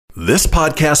This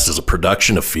podcast is a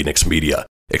production of Phoenix Media.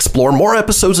 Explore more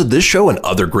episodes of this show and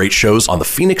other great shows on the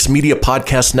Phoenix Media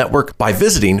Podcast Network by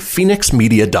visiting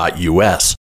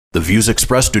phoenixmedia.us. The views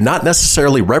expressed do not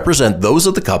necessarily represent those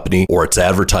of the company or its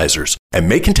advertisers and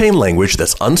may contain language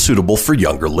that's unsuitable for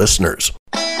younger listeners.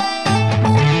 Laugh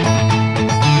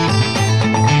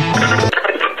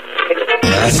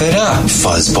it up,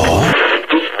 fuzzball.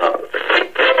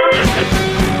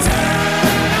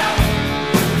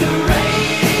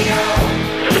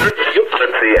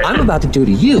 I'm about to do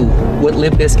to you what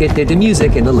Limp Bizkit did to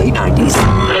music in the late 90s.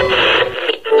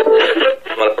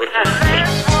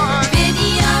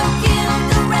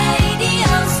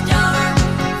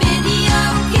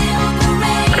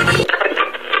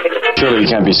 Surely you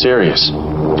can't be serious.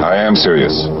 I am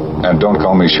serious. And don't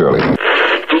call me Shirley. Here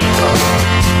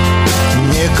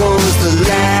goes the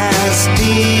last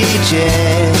DJ.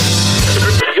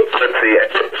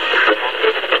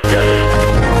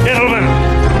 Gentlemen,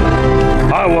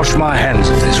 I wash my hands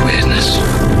of this weirdness.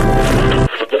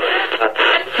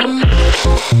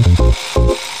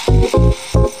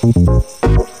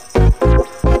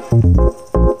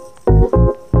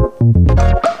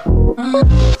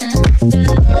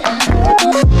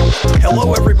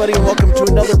 Hello, everybody, and welcome to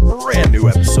another brand new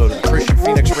episode of the Christian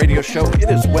Phoenix Radio Show.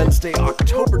 It is Wednesday,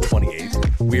 October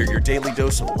 28th. We are your daily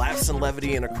dose of laughs and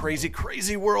levity in a crazy,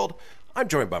 crazy world. I'm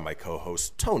joined by my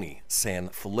co-host, Tony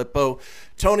Sanfilippo.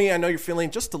 Tony, I know you're feeling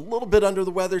just a little bit under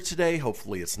the weather today.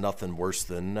 Hopefully it's nothing worse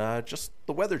than just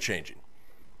the weather changing.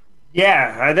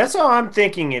 Yeah, that's all I'm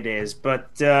thinking it is. But,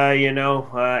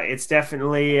 it's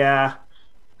definitely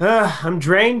I'm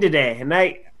drained today. And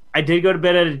I did go to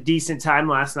bed at a decent time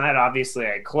last night. Obviously,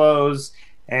 I closed,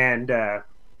 and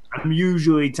I'm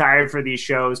usually tired for these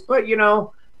shows. But, I'm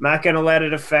not going to let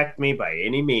it affect me by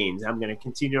any means. I'm going to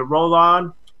continue to roll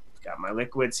on. Got my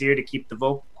liquids here to keep the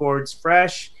vocal cords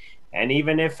fresh. And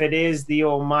even if it is the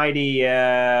almighty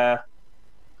Coronavirus!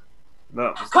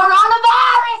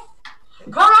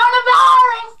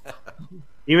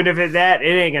 even if it's that, it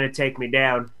ain't going to take me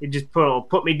down. It just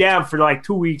put me down for like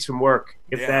 2 weeks from work,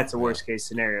 if that's a worst case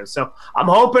scenario. So I'm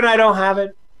hoping I don't have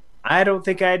it. I don't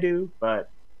think I do, but,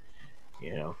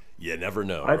 You never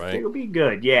know, I think it'll be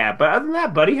good. Yeah, but other than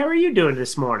that, buddy, how are you doing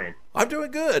this morning? I'm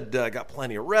doing good. Got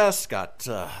plenty of rest. Got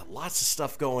lots of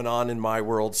stuff going on in my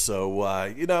world. So,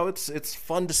 it's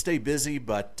fun to stay busy,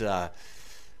 but,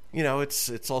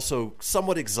 it's also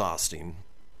somewhat exhausting.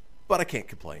 But I can't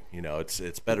complain.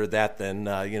 It's better that than,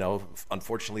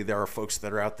 unfortunately there are folks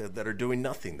that are out there that are doing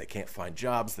nothing. They can't find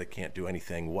jobs. They can't do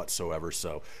anything whatsoever.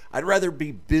 So I'd rather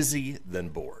be busy than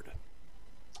bored.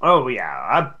 Oh,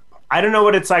 yeah. I don't know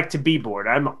what it's like to be bored.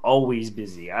 I'm always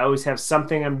busy. I always have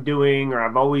something I'm doing, or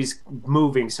I'm always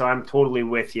moving, so I'm totally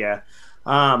with you.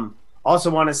 Also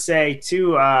want to say,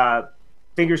 too,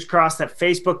 fingers crossed that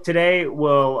Facebook today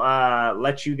will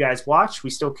let you guys watch. We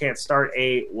still can't start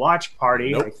a watch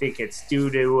party. Nope. I think it's due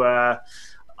to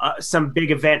some big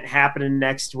event happening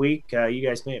next week. You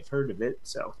guys may have heard of it,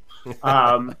 so...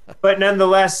 but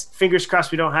nonetheless, fingers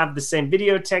crossed we don't have the same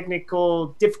video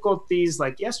technical difficulties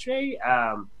like yesterday.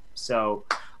 So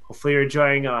hopefully you're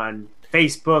enjoying on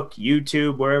Facebook,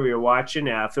 YouTube, wherever you're watching.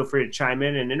 Feel free to chime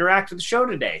in and interact with the show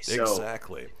today. So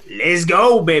exactly. Let's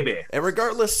go, baby. And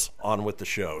regardless, on with the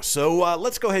show. So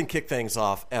let's go ahead and kick things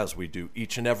off, as we do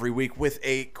each and every week, with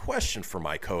a question for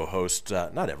my co-host.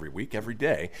 Not every week, every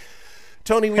day.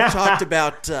 Tony, we talked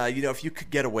about, if you could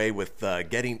get away with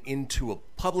getting into a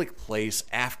public place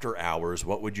after hours,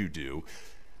 what would you do?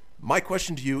 My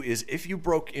question to you is, if you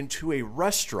broke into a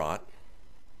restaurant,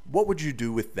 what would you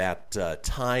do with that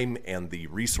time and the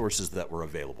resources that were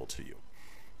available to you?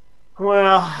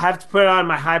 Well, I have to put on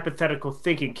my hypothetical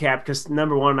thinking cap because,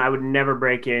 number one, I would never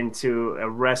break into a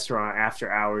restaurant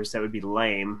after hours. That would be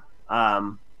lame.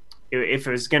 If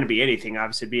it was going to be anything,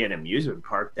 obviously it'd be an amusement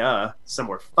park,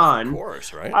 somewhere fun. Of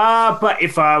course, right? But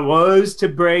if I was to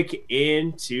break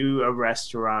into a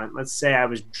restaurant, let's say I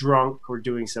was drunk or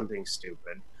doing something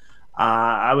stupid,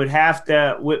 I would have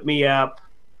to whip me up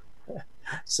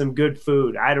some good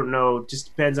food. I don't know, just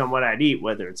depends on what I'd eat,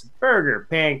 whether it's a burger,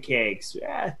 pancakes,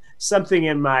 something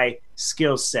in my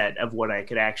skill set of what I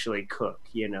could actually cook,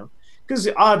 because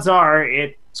the odds are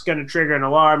it's going to trigger an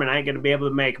alarm and I ain't going to be able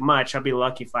to make much. I'll be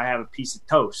lucky if I have a piece of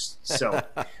toast. So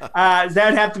that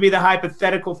would have to be the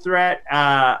hypothetical threat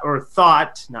or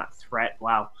thought, not threat.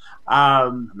 Wow.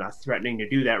 I'm not threatening to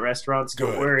do that, restaurants.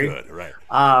 Don't worry. Good, right.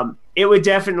 It would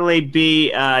definitely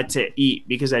be to eat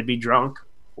because I'd be drunk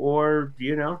or,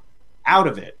 out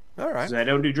of it. All right. So I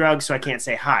don't do drugs, so I can't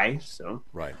say hi. So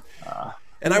right.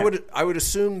 And I would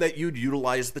assume that you'd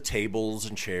utilize the tables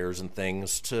and chairs and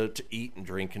things to eat and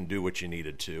drink and do what you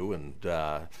needed to.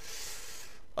 And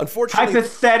unfortunately,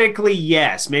 hypothetically,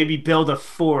 yes. Maybe build a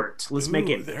fort. Let's make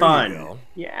it fun. You go.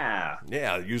 Yeah.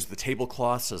 Yeah. Use the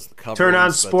tablecloths as the cover. Turn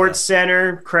on Sports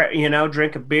Center.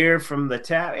 Drink a beer from the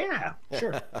tap. Yeah,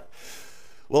 sure.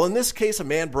 Well, in this case, a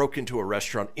man broke into a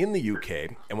restaurant in the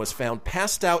UK and was found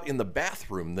passed out in the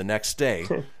bathroom the next day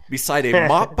beside a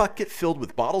mop bucket filled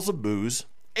with bottles of booze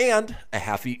and a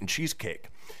half-eaten cheesecake.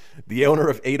 The owner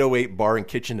of 808 Bar and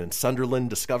Kitchen in Sunderland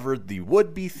discovered the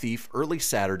would-be thief early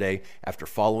Saturday after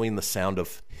following the sound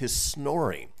of his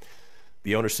snoring.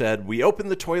 The owner said, "We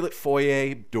opened the toilet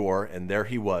foyer door, and there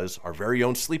he was, our very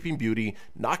own Sleeping Beauty,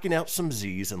 knocking out some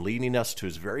Z's and leading us to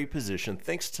his very position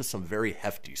thanks to some very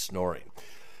hefty snoring."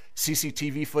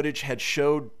 CCTV footage had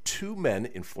showed two men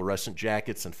in fluorescent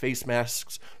jackets and face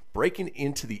masks breaking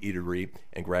into the eatery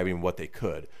and grabbing what they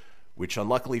could, which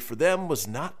unluckily for them was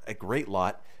not a great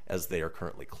lot as they are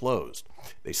currently closed.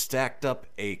 They stacked up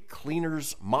a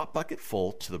cleaner's mop bucket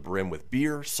full to the brim with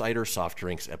beer, cider, soft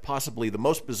drinks, and possibly the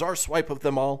most bizarre swipe of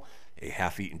them all, a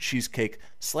half-eaten cheesecake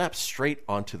slapped straight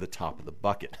onto the top of the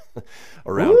bucket.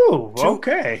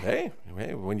 Okay. Hey,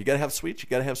 when you got to have sweets, you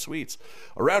got to have sweets.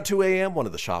 Around 2 a.m., one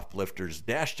of the shoplifters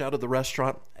dashed out of the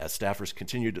restaurant. As staffers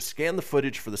continued to scan the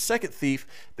footage for the second thief,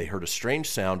 they heard a strange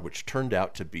sound which turned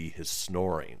out to be his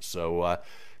snoring. So,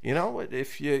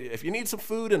 if you need some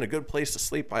food and a good place to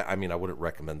sleep, I wouldn't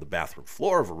recommend the bathroom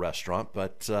floor of a restaurant,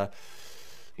 but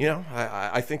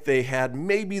I think they had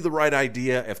maybe the right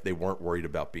idea if they weren't worried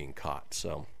about being caught.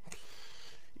 So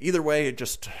either way,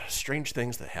 just strange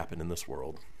things that happen in this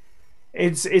world.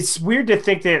 It's weird to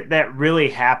think that really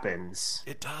happens.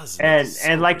 It does,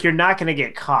 and like you're not going to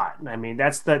get caught. I mean,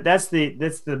 that's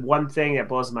the one thing that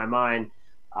blows my mind.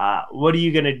 What are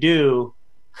you going to do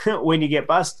when you get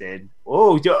busted?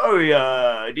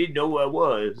 I didn't know who I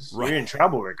was. Right. You're in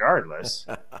trouble regardless.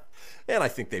 And I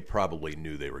think they probably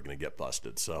knew they were going to get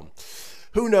busted. So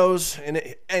who knows? In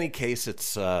any case,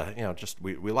 it's,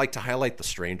 we like to highlight the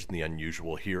strange and the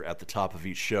unusual here at the top of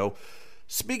each show.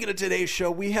 Speaking of today's show,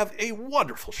 we have a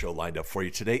wonderful show lined up for you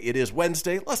today. It is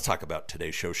Wednesday. Let's talk about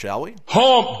today's show, shall we?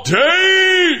 Hump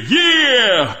Day!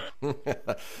 Yeah!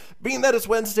 Being that it's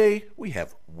Wednesday, we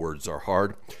have Words Are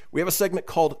Hard. We have a segment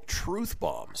called Truth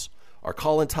Bombs. Our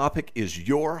call-in topic is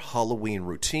your Halloween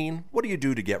routine. What do you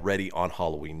do to get ready on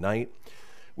Halloween night?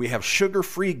 We have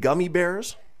sugar-free gummy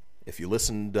bears. If you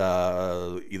listened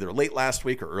either late last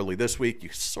week or early this week, you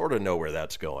sort of know where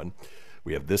that's going.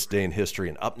 We have This Day in History,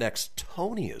 and up next,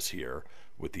 Tony is here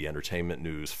with the entertainment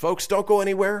news. Folks, don't go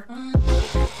anywhere. We'll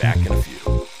be back in a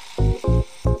few.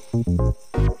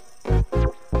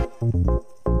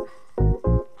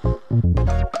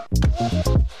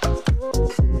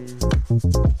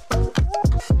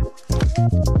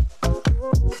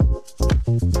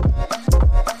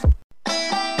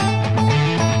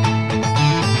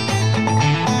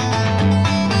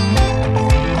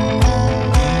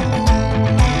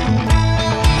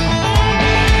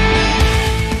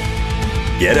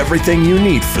 Get everything you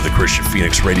need for the Christian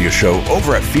Phoenix Radio Show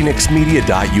over at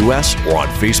phoenixmedia.us or on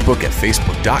Facebook at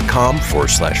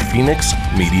facebook.com/Phoenix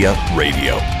Media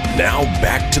Radio. Now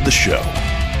back to the show.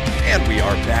 And we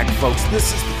are back, folks.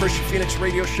 This is the Christian Phoenix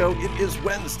Radio Show. It is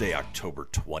Wednesday, October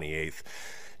 28th.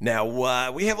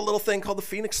 Now, we have a little thing called the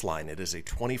Phoenix Line. It is a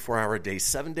 24-hour-a-day,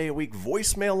 7-day-a-week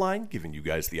voicemail line, giving you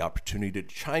guys the opportunity to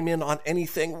chime in on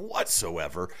anything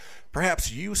whatsoever.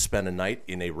 Perhaps you spend a night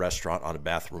in a restaurant on a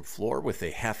bathroom floor with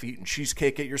a half-eaten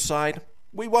cheesecake at your side.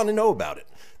 We want to know about it.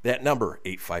 That number,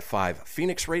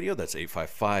 855-PHOENIX-RADIO, that's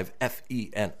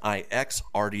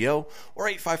 855-FENIX-RDO, or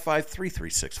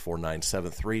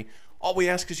 855-336-4973. All we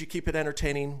ask is you keep it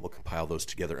entertaining. We'll compile those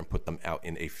together and put them out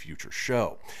in a future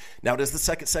show. Now, it is the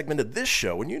second segment of this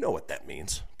show, and you know what that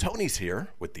means. Tony's here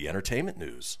with the entertainment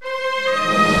news.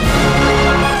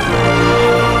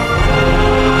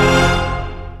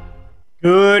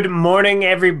 Good morning,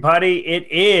 everybody. It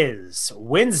is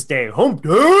Wednesday, Hump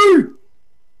Day,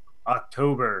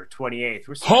 October 28th.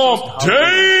 We're Hump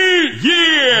Day!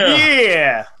 Yeah!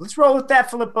 Yeah! Let's roll with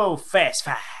that, Filippo. Fast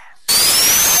five.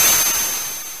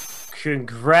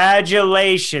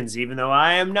 Congratulations. Even though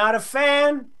I am not a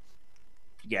fan,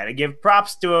 you got to give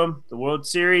props to them. The World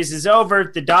Series is over.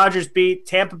 The Dodgers beat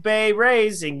Tampa Bay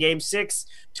Rays in Game 6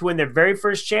 to win their very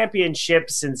first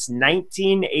championship since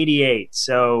 1988.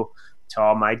 So, to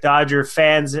all my Dodger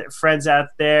friends out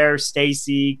there,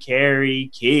 Stacy, Carrie,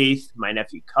 Keith, my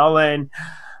nephew Cullen,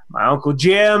 my Uncle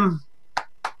Jim.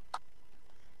 If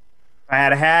I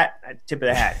had a hat, I'd tip of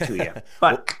the hat to you.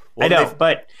 But I know,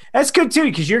 but that's good too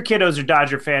because your kiddos are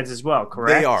Dodger fans as well,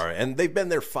 correct? They are, and they've been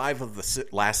there 5 of the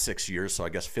last 6 years, so I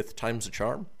guess 5th time's a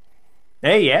charm.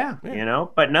 Hey, yeah,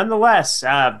 but nonetheless,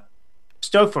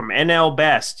 stoked from NL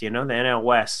Best, the NL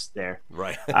West there.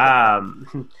 Right.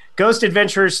 Ghost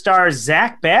Adventurer star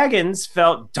Zach Baggins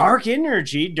felt dark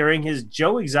energy during his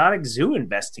Joe Exotic Zoo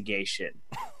investigation.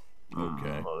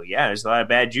 Okay. Oh, yeah, there's a lot of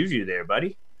bad juju there,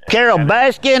 buddy. Carol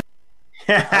Baskin.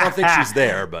 I don't think she's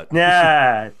there, but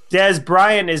Des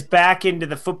Bryant is back into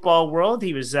the football world.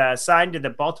 He was signed to the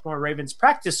Baltimore Ravens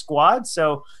practice squad,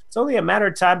 so it's only a matter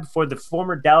of time before the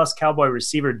former Dallas Cowboy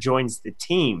receiver joins the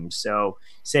team. So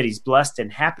he said he's blessed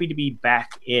and happy to be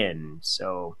back in.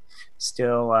 So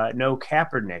still no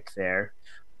Kaepernick there.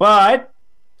 But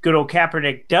good old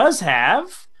Kaepernick does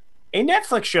have a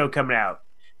Netflix show coming out.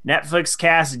 Netflix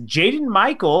cast Jaden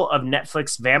Michael of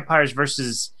Netflix Vampires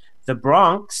vs. the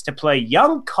Bronx to play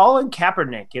young Colin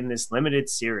Kaepernick in this limited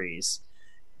series.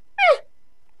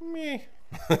 me.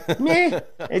 No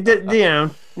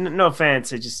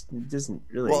offense. It just doesn't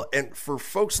really. Well, and for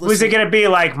folks listening, was it going to be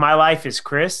like My Life is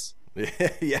Chris?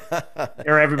 Yeah.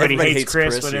 Or Everybody Hates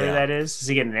Chris, whatever that is. Is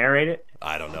he going to narrate it?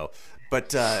 I don't know.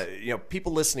 But,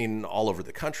 people listening all over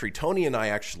the country, Tony and I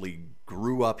actually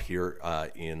grew up here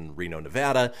in Reno,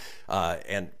 Nevada,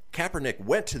 and Kaepernick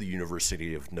went to the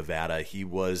University of Nevada. He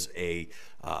was a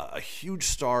huge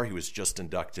star. He was just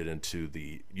inducted into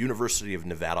the University of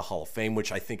Nevada Hall of Fame,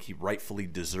 which I think he rightfully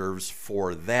deserves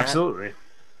for that. Absolutely.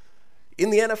 In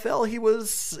the NFL, he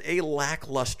was a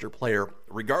lackluster player.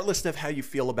 Regardless of how you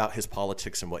feel about his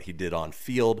politics and what he did on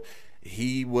field,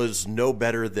 he was no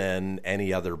better than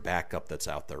any other backup that's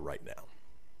out there right now.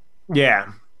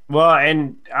 Yeah. Well,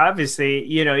 and obviously,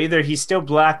 either he's still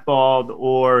blackballed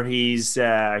or he's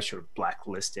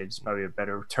blacklisted is probably a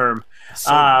better term. So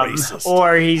racist.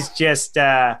 Or he's just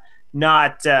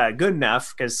not good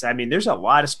enough because, there's a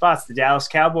lot of spots. The Dallas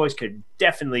Cowboys could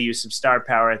definitely use some star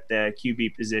power at the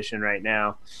QB position right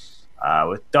now.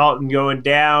 With Dalton going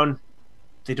down,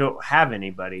 they don't have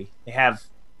anybody. They have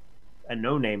a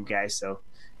no-name guy, so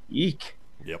eek.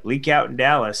 Yep. Leak out in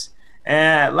Dallas.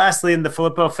 Lastly, in the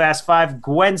Filippo Fast Five,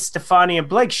 Gwen Stefani and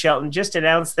Blake Shelton just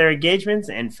announced their engagements,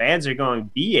 and fans are going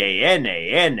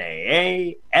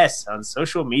BANANAAS on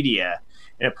social media.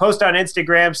 In a post on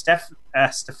Instagram,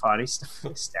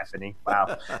 Stephanie,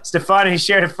 wow. Stefani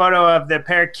shared a photo of the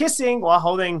pair kissing while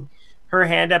holding her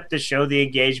hand up to show the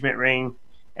engagement ring.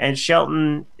 And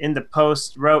Shelton in the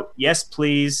post wrote, "Yes,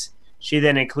 please." She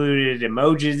then included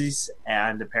emojis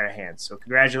and a pair of hands. So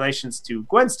congratulations to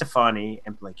Gwen Stefani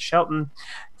and Blake Shelton.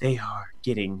 They are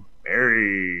getting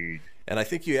married. And I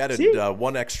think you added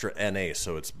one extra NA,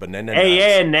 so it's banana.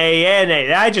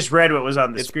 A-N-A-N-A. I just read what was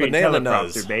on the screen.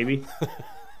 Bananas. Teleprompter, baby.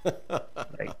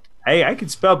 I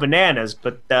could spell bananas,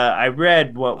 but I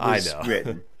read what was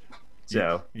written.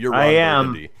 So you're Ron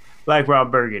Burgundy. Like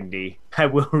Ron Burgundy. I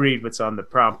will read what's on the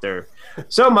prompter.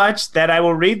 So much that I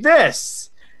will read this.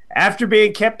 After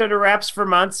being kept under wraps for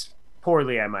months,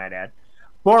 poorly I might add,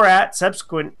 Borat,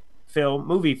 subsequent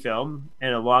movie film,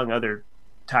 and a long other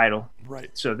title. Right.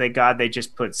 So thank God they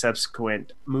just put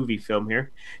subsequent movie film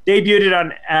here. Debuted.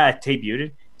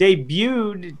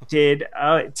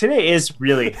 Today is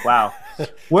really, wow.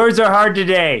 Words are hard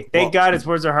today. Thank God it's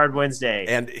Words Are Hard Wednesday.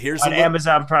 And here's on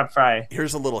Amazon Prime Friday.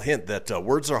 Here's a little hint that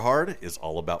Words Are Hard is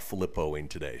all about Filippoing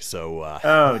today. So.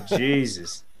 Oh,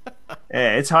 Jesus.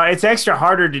 Yeah, it's hard. It's extra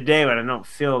harder today when I don't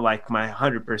feel like my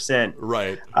 100%.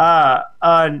 Right.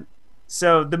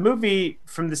 So the movie,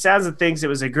 from the sounds of things, it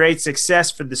was a great success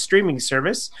for the streaming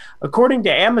service. According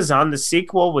to Amazon, the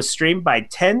sequel was streamed by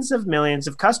tens of millions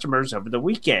of customers over the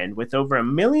weekend, with over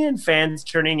 1 million fans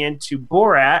turning into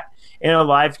Borat in a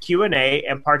live Q&A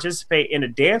and participate in a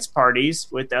dance parties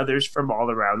with others from all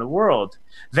around the world.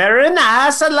 Very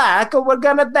nice. I like it. We're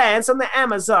going to dance on the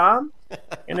Amazon.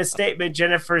 In a statement,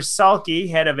 Jennifer Salke,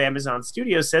 head of Amazon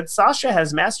Studios, said Sasha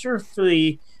has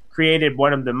masterfully created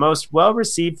one of the most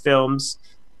well-received films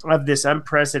of this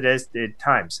unprecedented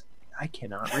times. I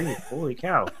cannot read. Holy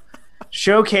cow.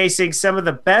 Showcasing some of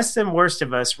the best and worst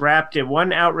of us wrapped in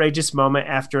one outrageous moment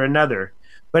after another.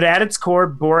 But at its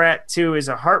core, Borat 2 is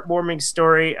a heartwarming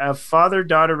story of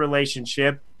father-daughter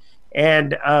relationship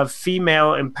and of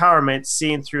female empowerment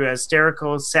seen through a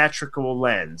hysterical, satirical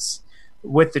lens.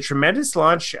 With the tremendous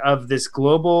launch of this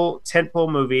global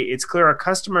tentpole movie, it's clear our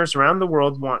customers around the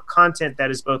world want content that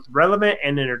is both relevant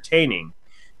and entertaining.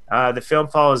 The film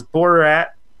follows Borat,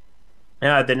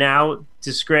 the now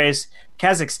disgraced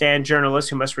Kazakhstan journalist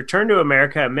who must return to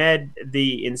America amid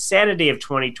the insanity of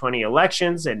 2020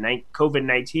 elections and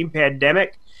COVID-19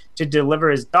 pandemic to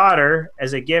deliver his daughter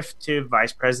as a gift to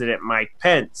Vice President Mike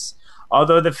Pence.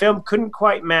 Although the film couldn't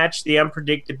quite match the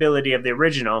unpredictability of the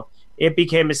original, it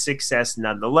became a success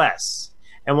nonetheless.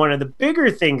 And one of the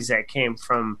bigger things that came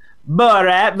from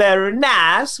Borat, very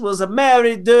nice, was a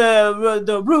married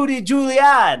the Rudy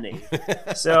Giuliani.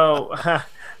 So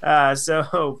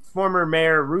former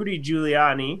Mayor Rudy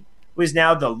Giuliani, who is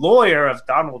now the lawyer of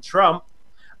Donald Trump,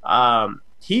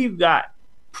 he got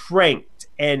pranked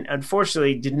and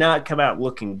unfortunately did not come out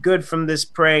looking good from this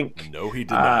prank. No, he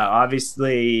did not.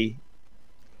 Obviously,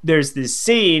 there's this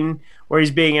scene where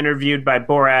he's being interviewed by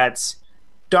Borat's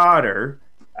daughter.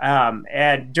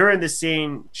 And during the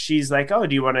scene, she's like, "Oh,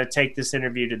 do you want to take this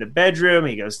interview to the bedroom?"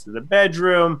 He goes to the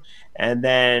bedroom, and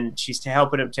then she's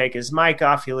helping him take his mic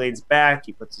off. He leans back.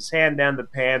 He puts his hand down the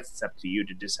pants. It's up to you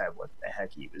to decide what the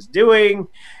heck he was doing.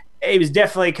 He was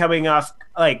definitely coming off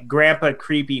like grandpa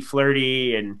creepy,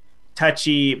 flirty, and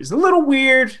touchy. It was a little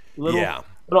weird, a little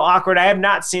awkward. I have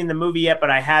not seen the movie yet,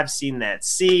 but I have seen that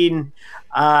scene.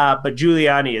 But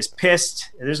Giuliani is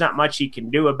pissed. There's not much he can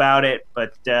do about it,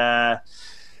 but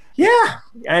yeah,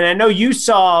 and I know you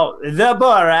saw the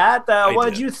Borat.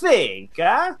 What'd you think?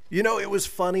 Huh? You know, it was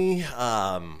funny.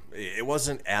 It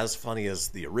wasn't as funny as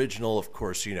the original. Of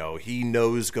course, you know, he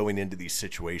knows going into these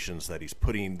situations that he's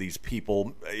putting these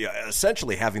people,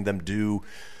 essentially having them do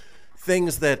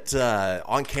things that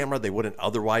on camera they wouldn't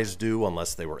otherwise do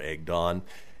unless they were egged on.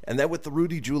 And then with the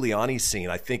Rudy Giuliani scene,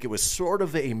 I think it was sort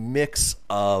of a mix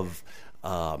of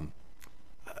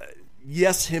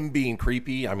yes, him being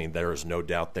creepy. I mean, there is no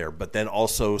doubt there. But then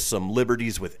also some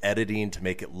liberties with editing to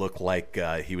make it look like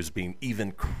he was being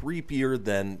even creepier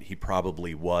than he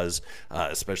probably was,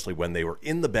 especially when they were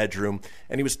in the bedroom.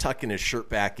 And he was tucking his shirt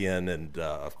back in. And,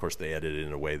 of course, they edited it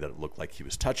in a way that it looked like he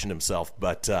was touching himself.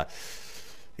 But,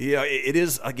 it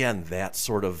is, again, that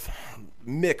sort of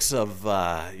mix of,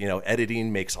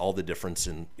 editing makes all the difference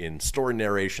in story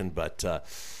narration. But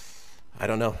I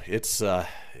don't know.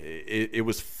 It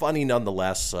was funny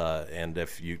nonetheless, and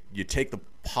if you take the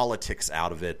politics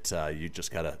out of it, you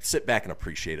just gotta sit back and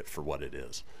appreciate it for what it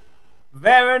is.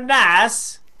 Very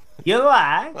nice. You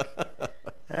like?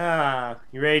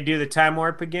 You ready to do the time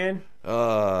warp again?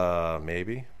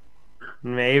 Maybe.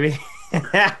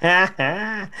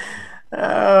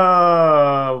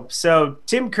 Oh, so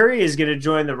Tim Curry is gonna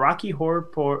join the Rocky Horror.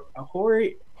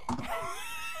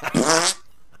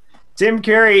 Tim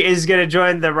Curry is going to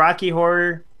join the Rocky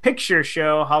Horror Picture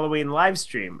Show Halloween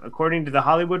livestream. According to The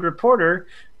Hollywood Reporter,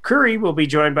 Curry will be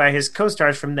joined by his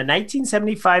co-stars from the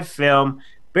 1975 film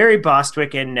Barry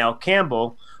Bostwick and Nell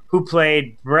Campbell, who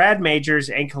played Brad Majors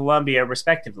and Columbia,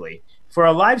 respectively, for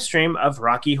a live stream of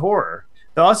Rocky Horror.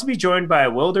 They'll also be joined by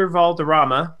Wilder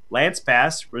Valderrama, Lance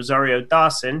Bass, Rosario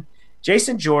Dawson,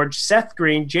 Jason George, Seth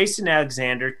Green, Jason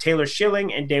Alexander, Taylor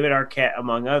Schilling, and David Arquette,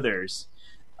 among others.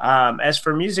 As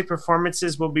for music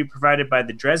performances, will be provided by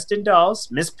the Dresden Dolls,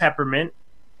 Miss Peppermint,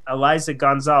 Eliza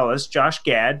Gonzalez, Josh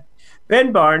Gad,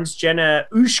 Ben Barnes, Jenna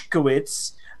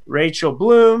Ushkowitz, Rachel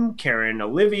Bloom, Karen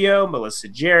Olivio, Melissa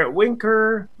Jarrett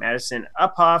Winker, Madison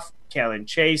Uphoff, Callan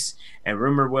Chase, and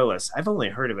Rumor Willis. I've only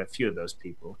heard of a few of those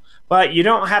people. But you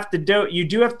don't have to you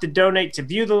do have to donate to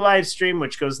view the live stream,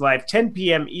 which goes live 10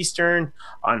 p.m. Eastern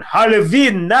on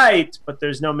Halloween night, but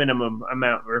there's no minimum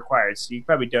amount required, so you can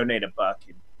probably donate $1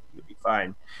 and you'll be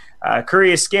fine. Curry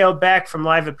has scaled back from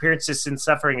live appearances since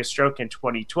suffering a stroke in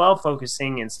 2012,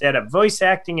 focusing instead of voice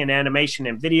acting and animation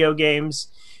in video games.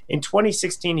 In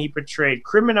 2016, he portrayed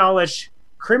criminologist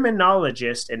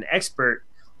and expert,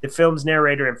 the film's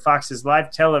narrator in Fox's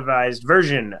live televised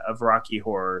version of Rocky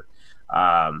Horror.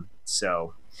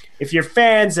 So if you're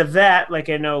fans of that, like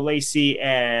I know Lacey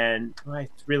and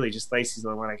really just Lacey's the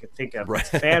only one I could think of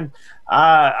as a fan.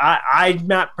 I'm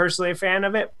not personally a fan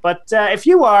of it, but if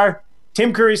you are,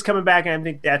 Tim Curry's coming back, and I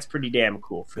think that's pretty damn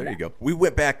cool. There you go. We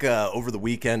went back over the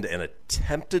weekend and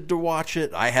attempted to watch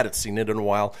it. I hadn't seen it in a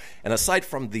while, and aside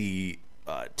from the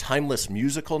timeless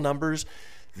musical numbers,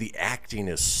 the acting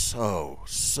is so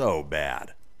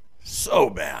bad. So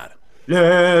bad.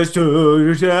 Let's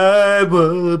turn time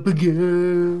up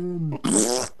again.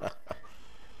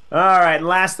 All right, and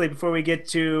lastly, before we get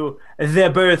to the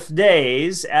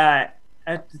birthdays,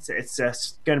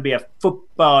 it's going to be a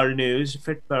football news.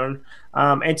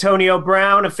 Antonio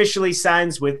Brown officially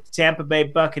signs with Tampa Bay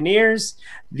Buccaneers.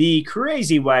 The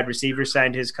crazy wide receiver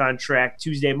signed his contract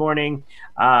Tuesday morning.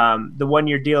 The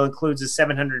one-year deal includes a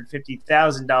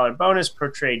 $750,000 bonus per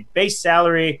trade base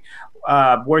salary,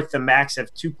 worth the max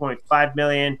of $2.5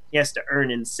 million. He has to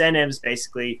earn incentives.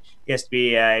 Basically, he has to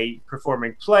be a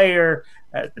performing player.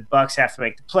 The Bucs have to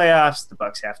make the playoffs. The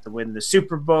Bucs have to win the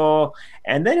Super Bowl,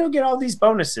 and then he'll get all these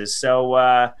bonuses.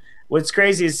 So What's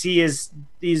crazy is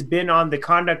he's been on the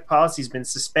conduct policy. He's been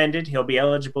suspended. He'll be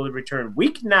eligible to return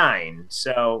week 9.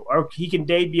 So, or he can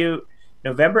debut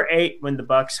November 8th when the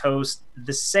Bucks host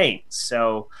the Saints.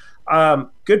 So,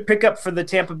 good pickup for the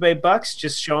Tampa Bay Bucks,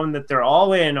 just showing that they're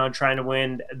all in on trying to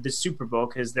win the Super Bowl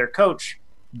because their coach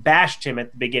bashed him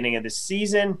at the beginning of the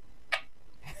season.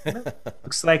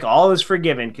 Looks like all is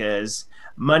forgiven because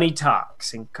money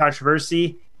talks and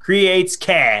controversy creates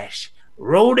cash.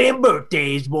 Roll them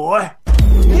birthdays, boy.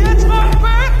 It's my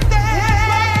birthday!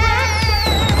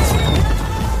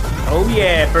 Oh,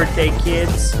 yeah, birthday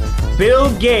kids.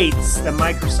 Bill Gates, the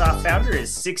Microsoft founder,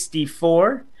 is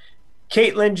 64.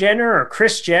 Caitlyn Jenner or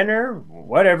Kris Jenner,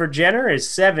 whatever Jenner, is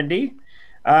 70.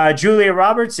 Julia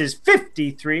Roberts is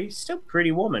 53. Still a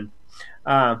pretty woman.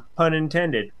 Pun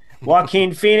intended.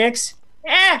 Joaquin Phoenix,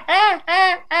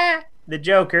 the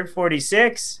Joker,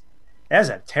 46. That's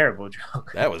a terrible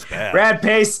joke. That was bad.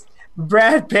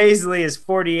 Brad Paisley is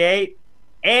 48.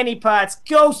 Annie Potts,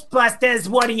 Ghostbusters,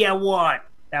 what do you want?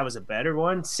 That was a better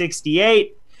one,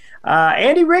 68.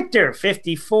 Andy Richter,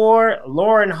 54.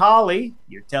 Lauren Holly,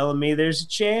 you're telling me there's a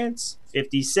chance,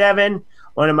 57.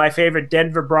 One of my favorite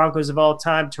Denver Broncos of all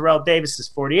time, Terrell Davis, is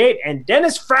 48. And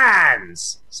Dennis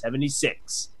Franz,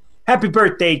 76. Happy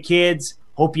birthday, kids.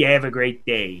 Hope you have a great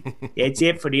day. That's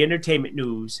it for the entertainment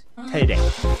news today.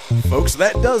 Folks,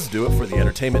 that does do it for the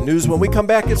entertainment news. When we come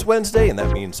back, it's Wednesday, and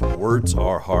that means words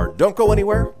are hard. Don't go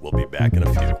anywhere. We'll be back in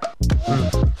a few.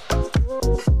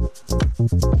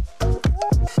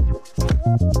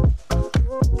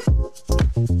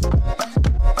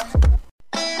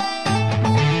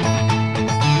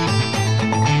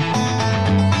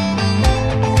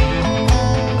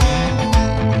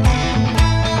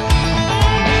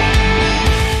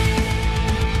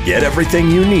 Get everything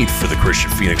you need for the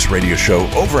Christian Phoenix Radio Show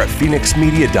over at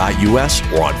phoenixmedia.us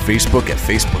or on Facebook at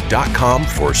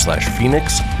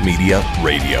facebook.com/Phoenix Media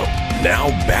Radio. Now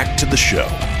back to the show.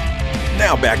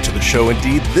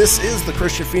 Indeed. This is the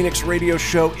Christian Phoenix Radio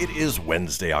Show. It is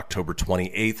Wednesday, October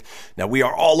 28th. Now, we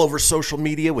are all over social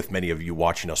media with many of you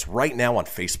watching us right now on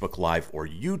Facebook Live or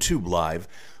YouTube Live.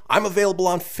 I'm available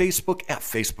on Facebook at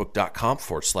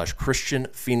facebook.com/Christian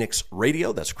Phoenix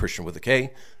Radio. That's Christian with a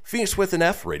K, Phoenix with an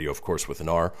F, radio, of course, with an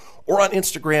R, or on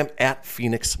Instagram at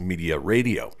Phoenix Media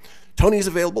Radio. Tony's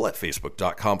available at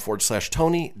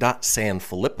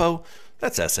facebook.com/Tony.Sanfilippo.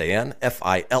 That's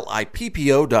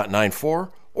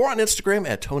SANFILIPPO.94, or on Instagram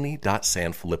at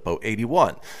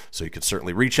Tony.Sanfilippo81. So you can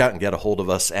certainly reach out and get a hold of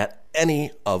us at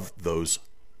any of those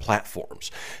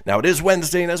platforms. Now, it is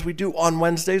Wednesday, and as we do on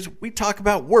Wednesdays, we talk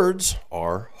about words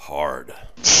are hard.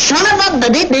 Son of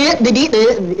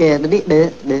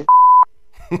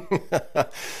a...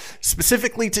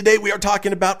 Specifically today, we are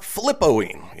talking about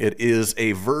flippoing. It is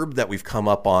a verb that we've come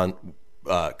up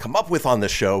with on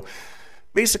this show.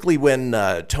 Basically, when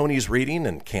Tony's reading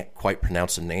and can't quite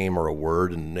pronounce a name or a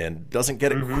word and doesn't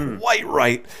get it quite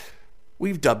right,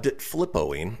 we've dubbed it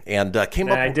flippoing, and came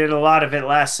up. I did a lot of it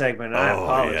last segment. I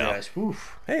apologize. Yeah.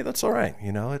 Hey, that's all right.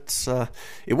 You know, it's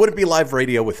it wouldn't be live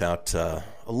radio without a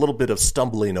little bit of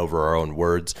stumbling over our own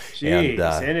words. Jeez,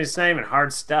 and it's not even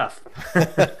hard stuff.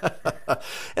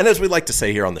 And as we like to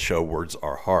say here on the show, words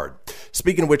are hard.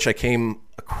 Speaking of which, I came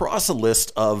across a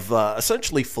list of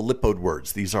essentially Filippoed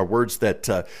words. These are words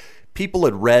that people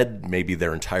had read maybe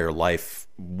their entire life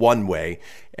one way,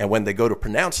 and when they go to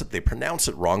pronounce it, they pronounce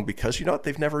it wrong because, you know what,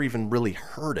 they've never even really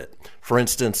heard it. For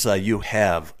instance, you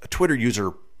have a Twitter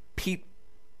user, Pete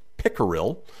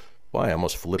Pickerill. Why, I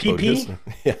almost Filippoed his.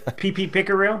 Yeah. PP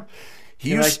Pickerill?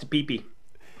 He likes to pee-pee.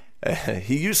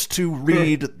 He used to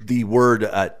read the word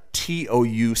Touche,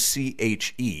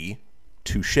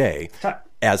 touche,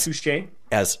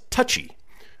 as touchy,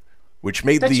 which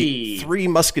made the Three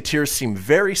Musketeers seem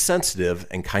very sensitive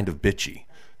and kind of bitchy.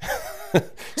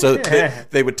 So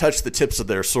they would touch the tips of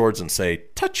their swords and say,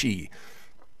 touchy.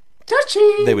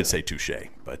 Touchy. They would say touche,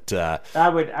 but I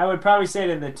would probably say it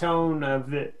in the tone of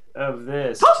this.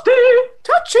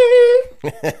 Touchy!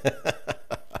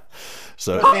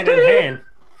 So hand in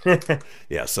hand.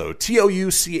 Yeah, so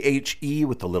Touche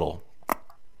with the little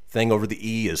thing over the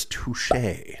E is touche,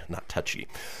 not touchy.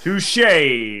 Touche.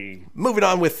 Moving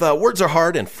on with words are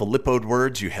hard and Filippoed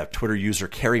words. You have Twitter user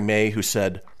Carrie May who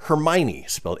said Hermione,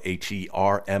 spelled Hermione.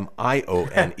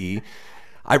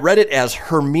 I read it as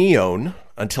Hermione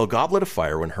until Goblet of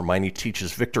Fire when Hermione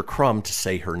teaches Victor Crumb to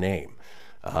say her name.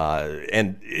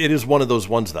 And it is one of those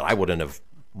ones that I wouldn't have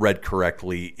read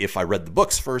correctly if I read the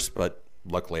books first, but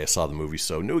luckily I saw the movie,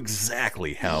 so knew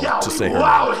exactly how to say her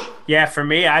name. Yeah, for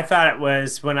me, I thought it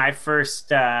was, when I first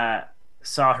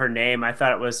saw her name, I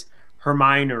thought it was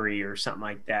Hermione or something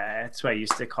like that. That's what I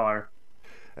used to call her.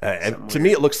 And to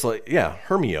me, it looks like,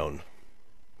 Hermione.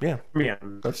 Yeah.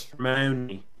 Hermione. That's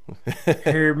Hermione.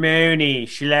 Hermione.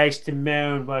 She likes to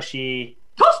moan while she...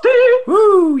 Toasty!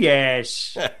 Woo,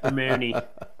 yes. Hermione.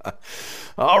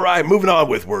 all right. Moving on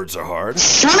with Words Are Hard.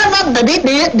 Son of a...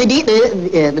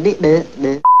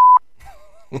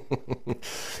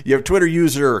 You have Twitter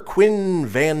user Quinn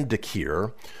Van de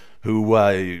Keer,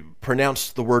 who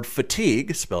pronounced the word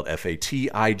fatigue, spelled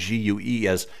F-A-T-I-G-U-E,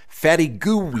 as fatty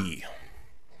gooey.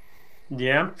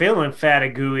 Yeah, I'm feeling fatty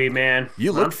gooey, man.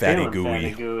 You look fatty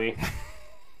feeling gooey.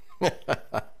 Fatty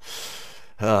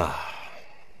gooey.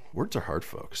 Words are hard,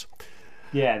 folks.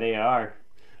 Yeah, they are.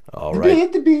 All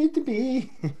right. The bee.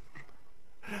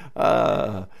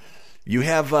 You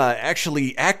have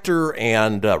actually actor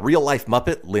and real-life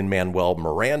Muppet Lin-Manuel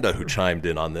Miranda who chimed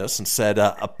in on this and said,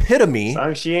 epitome... As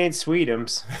long as she ain't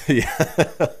Sweetums.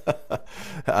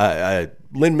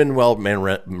 Lin-Manuel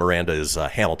Miranda is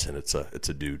Hamilton. It's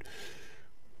a dude.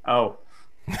 Oh.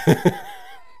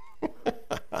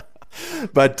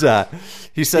 But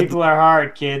he said... People are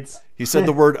hard, kids. He said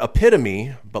the word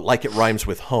epitome, but like it rhymes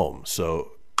with home.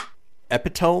 So,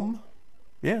 epitome?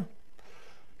 Yeah.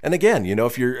 And again,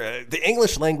 if you're... the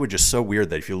English language is so weird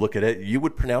that if you look at it, you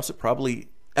would pronounce it probably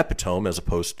epitome as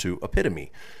opposed to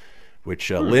epitome,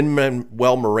 which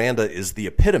Lin-Manuel Miranda is the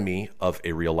epitome of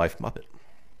a real-life Muppet,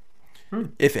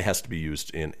 if it has to be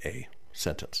used in a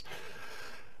sentence.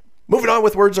 Moving on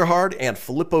with Words Are Hard and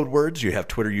Filippoed words, you have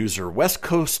Twitter user West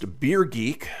Coast Beer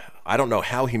Geek. I don't know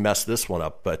how he messed this one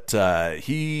up, but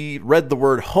he read the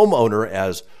word homeowner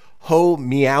as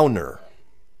ho-meowner.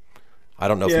 I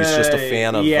don't know if he's just a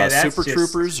fan of Super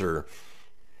Troopers or...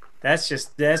 That's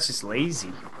just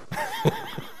lazy.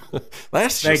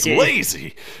 That's just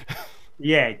lazy.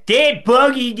 Yeah, that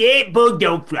bug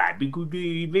don't fly because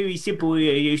very simple.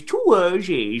 There's two words.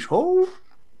 It's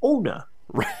homeowner.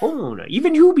 Homeowner.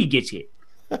 Even Hubie gets it.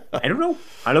 I don't know.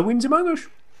 Halloween's among us.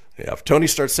 Yeah, if Tony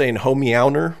starts saying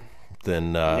ho-meowner,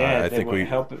 then I think we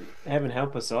heaven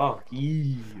help us all.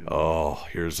 Oh,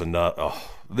 here's another.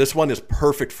 Oh, this one is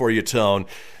perfect for you, Tone.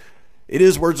 It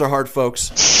is Words Are Hard,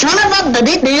 folks. Son of a...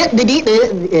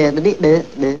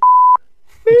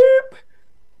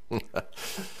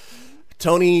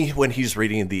 Tony, when he's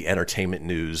reading the entertainment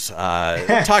news,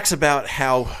 talks about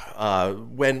how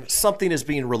when something is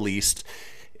being released,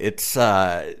 it's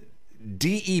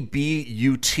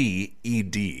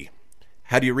D-E-B-U-T-E-D.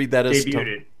 How do you read that as?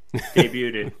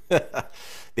 Debuted.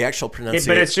 The actual pronunciation.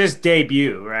 But it's just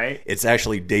debut, right? It's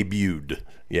actually debuted.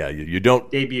 Yeah, you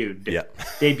don't... Debuted. Yeah.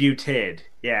 Debuted.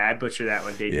 Yeah, I butchered that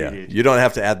one. Debuted. Yeah, you don't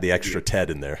have to add the extra Ted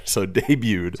in there. So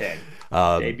debuted. Ted.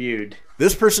 Debuted.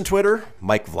 This person, Twitter,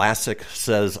 Mike Vlasic,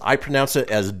 says, I pronounce it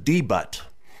as debut.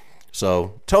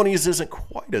 So Tony's isn't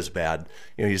quite as bad.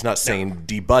 He's not saying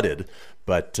debutted,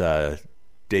 but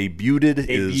debuted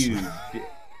is...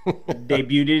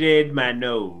 Debuted in my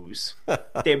nose.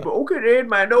 They broke it in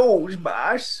my nose,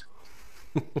 boss.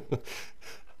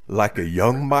 Like a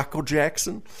young Michael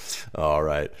Jackson? All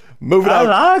right. Moving on.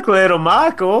 I like little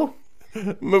Michael.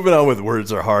 Moving on with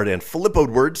Words Are Hard and Filippoed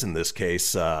words in this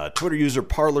case. Twitter user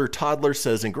Parlor Toddler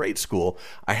says, in grade school,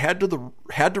 I had to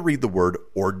read the word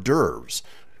hors d'oeuvres,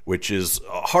 which is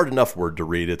a hard enough word to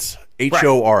read. It's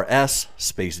H-O-R-S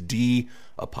space D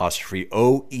apostrophe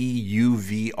O-E-U-V-R-E-S.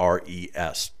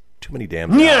 Too many damn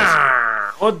vowels.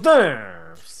 Yeah, hors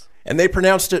d'oeuvres. And they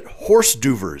pronounced it horse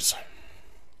doovers.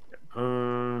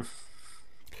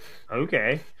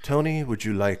 Okay. Tony, would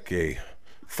you like a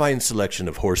fine selection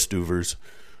of horse doovers?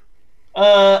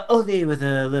 Only with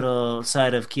a little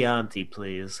side of Chianti,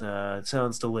 please. It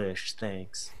sounds delish.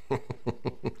 Thanks.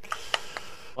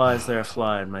 Why is there a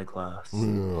fly in my glass?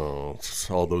 Oh, it's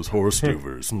all those horse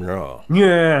doovers. No.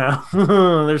 Yeah,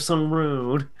 they're so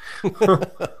rude.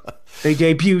 They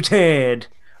debuted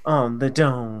on the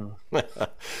dome.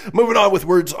 Moving on with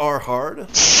Words Are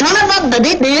Hard. Son of a...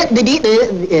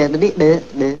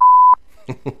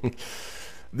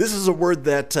 This is a word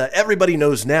that everybody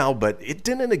knows now, but it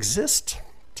didn't exist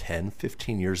 10,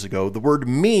 15 years ago. The word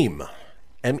meme.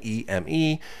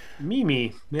 M-E-M-E.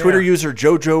 Mimi. Yeah. Twitter user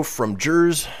Jojo from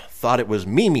Jers thought it was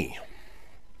Mimi,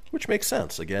 which makes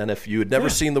sense. Again, if you had never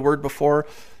seen the word before,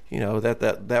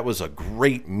 that was a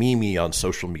great Mimi on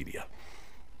social media.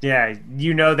 Yeah,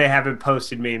 they haven't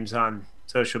posted memes on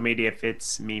social media if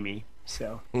it's Mimi.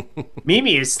 So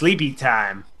Mimi is sleepy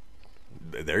time.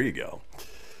 There you go.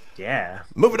 Yeah.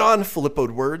 Moving on,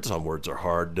 Filippoed words on Words Are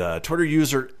Hard. Twitter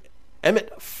user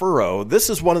Emmett Furrow.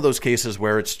 This is one of those cases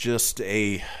where it's just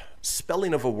a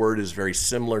spelling of a word is very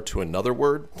similar to another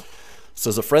word.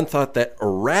 Says a friend thought that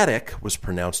erratic was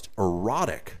pronounced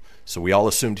erotic, so we all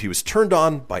assumed he was turned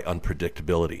on by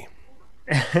unpredictability.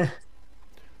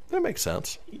 That makes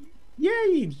sense. Yeah,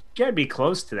 you gotta be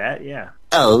close to that. Yeah.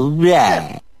 Oh,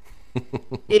 yeah.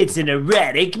 It's an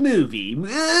erotic movie.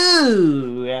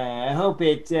 Ooh, I hope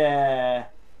it.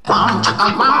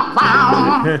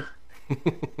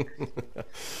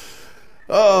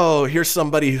 Oh, here's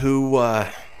somebody who,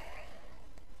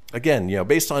 again,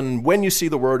 based on when you see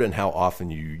the word and how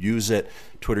often you use it,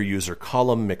 Twitter user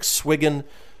Colum McSwiggan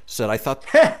said, I thought,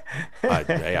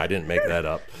 I didn't make that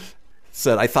up,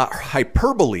 said, I thought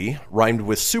hyperbole rhymed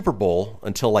with Super Bowl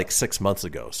until like 6 months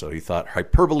ago. So he thought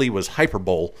hyperbole was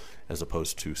hyperbole as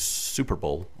opposed to Super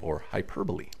Bowl or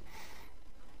hyperbole.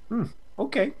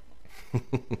 Okay.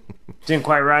 Didn't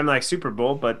quite rhyme like Super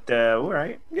Bowl, but all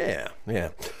right. Yeah.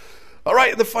 All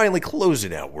right, and then finally,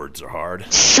 closing out words are hard.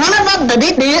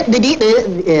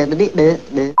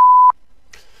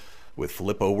 With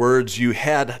Filippo words, you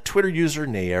had Twitter user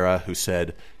Nayera who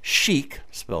said chic,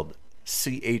 spelled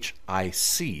CHIC. I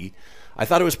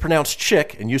thought it was pronounced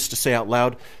chick and used to say out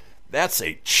loud, that's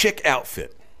a chick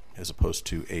outfit, as opposed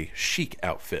to a chic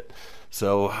outfit.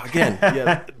 So, again,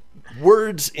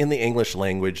 words in the English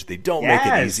language, they don't make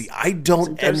it easy. I don't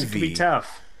Sometimes it can envy be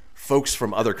tough. folks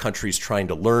from other countries trying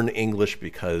to learn English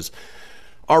because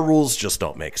our rules just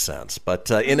don't make sense.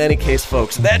 But in any case,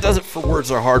 folks, that does it for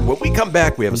Words Are Hard. When we come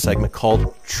back, we have a segment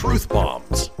called Truth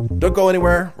Bombs. Don't go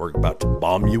anywhere. We're about to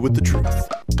bomb you with the truth.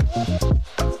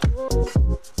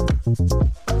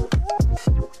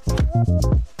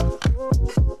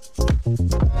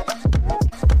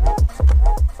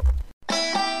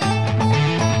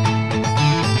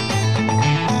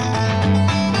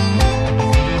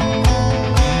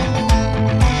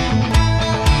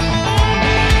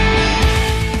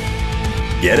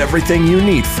 Get everything you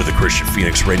need for the Christian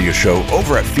Phoenix Radio Show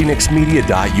over at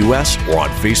phoenixmedia.us or on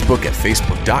Facebook at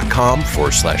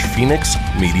facebook.com/Phoenix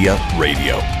Media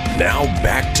Radio. Now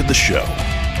back to the show.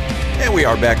 And we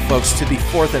are back, folks, to the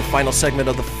fourth and final segment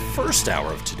of the first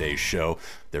hour of today's show.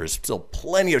 There is still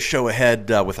plenty of show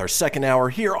ahead with our second hour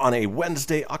here on a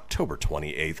Wednesday, October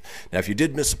 28th. Now, if you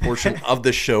did miss a portion of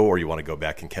the show or you want to go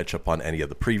back and catch up on any of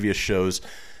the previous shows,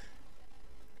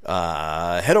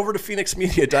 head over to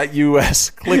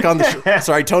phoenixmedia.us, click on the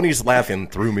sorry, Tony's laughing,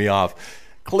 threw me off.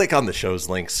 Click on the show's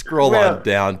link, scroll on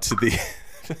down to the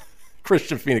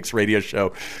Christian Phoenix Radio Show.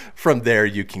 From there,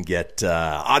 you can get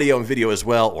audio and video as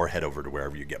well, or head over to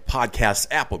wherever you get podcasts,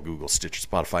 Apple, Google, Stitcher,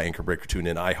 Spotify, Anchor Breaker,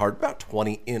 TuneIn, iHeart, about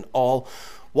 20 in all.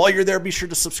 While you're there, be sure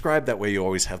to subscribe. That way you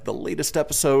always have the latest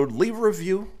episode. Leave a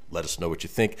review. Let us know what you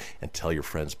think. And tell your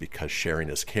friends, because sharing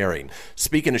is caring.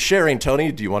 Speaking of sharing,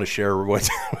 Tony, do you want to share what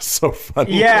was so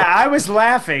funny? Yeah, I was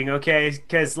laughing, okay,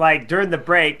 because during the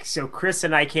break, so Chris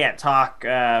and I can't talk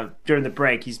during the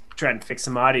break. He's trying to fix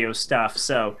some audio stuff.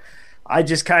 So I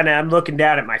just I'm looking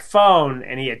down at my phone,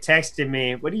 and he had texted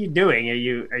me, "What are you doing? Are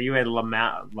you at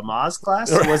Lamaze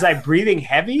class? Was I breathing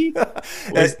heavy?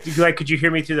 Could you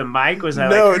hear me through the mic? Was I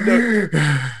no.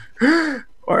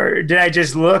 Or did I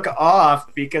just look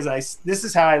off because this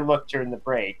is how I look during the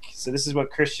break. So this is what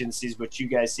Christian sees, what you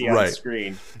guys see on the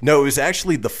screen. No, it was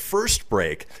actually the first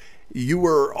break. You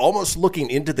were almost looking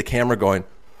into the camera going,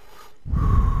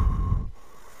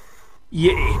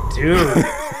 yeah, dude.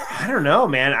 I don't know,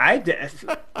 man. I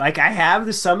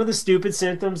have some of the stupid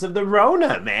symptoms of the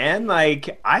Rona, man.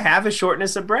 Like, I have a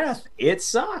shortness of breath. It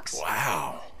sucks.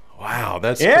 Wow,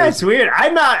 that's crazy. It's weird.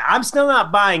 I'm still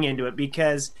not buying into it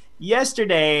because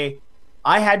yesterday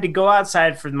I had to go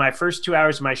outside for my first 2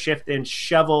 hours of my shift and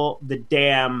shovel the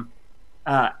damn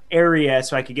area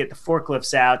so I could get the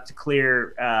forklifts out to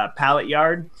clear pallet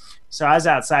yard. So I was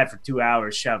outside for 2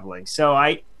 hours shoveling. So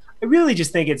I really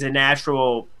just think it's a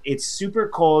natural. It's super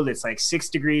cold. It's like 6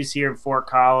 degrees here in Fort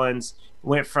Collins.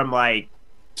 Went from like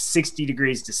 60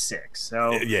 degrees to 6.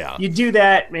 So yeah, you do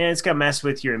that, man, it's gonna mess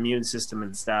with your immune system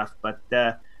and stuff. But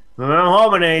I'm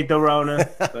hoping it ain't the Rona.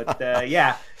 But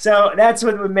yeah, so that's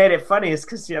what made it funny, is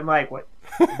because I'm like, what?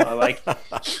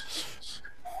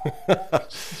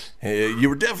 You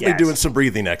were definitely doing some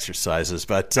breathing exercises,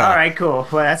 but all right, cool.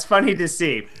 Well, that's funny to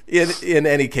see. In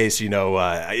any case,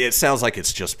 it sounds like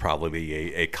it's just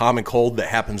probably a common cold that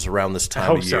happens around this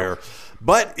time of year. So.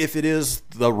 But if it is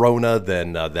the Rona,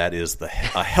 then that is a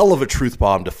hell of a truth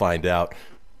bomb to find out,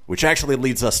 which actually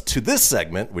leads us to this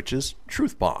segment, which is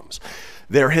Truth Bombs.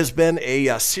 There has been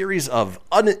a series of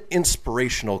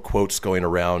uninspirational quotes going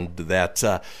around that,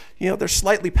 they're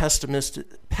slightly pessimistic.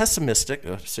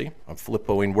 See, I'm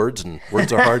flippoing words, and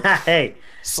words are hard. Hey.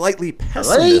 Slightly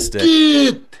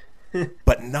pessimistic,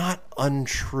 but not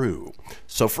untrue.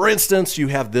 So, for instance, you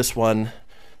have this one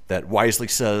that wisely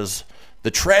says,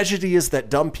 "The tragedy is that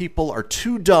dumb people are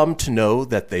too dumb to know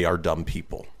that they are dumb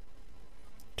people."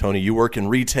 Tony, you work in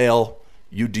retail.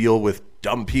 You deal with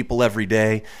dumb people every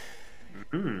day.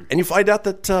 And you find out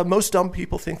that most dumb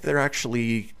people think they're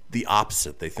actually the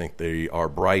opposite. They think they are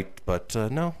bright, but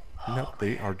no,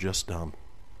 they are just dumb.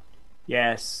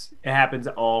 Yes, it happens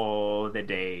all the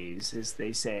days, as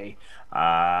they say.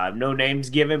 No names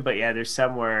given, but yeah, there's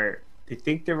somewhere they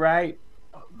think they're right.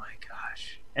 Oh my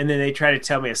gosh. And then they try to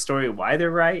tell me a story why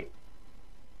they're right.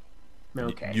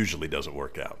 Okay. Usually doesn't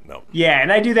work out, no. Yeah,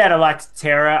 and I do that a lot to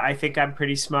Tara. I think I'm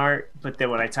pretty smart, but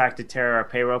then when I talk to Tara, our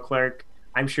payroll clerk,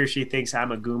 I'm sure she thinks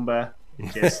I'm a Goomba.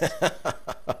 Just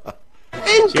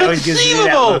she always gives me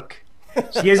that look.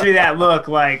 She gives me that look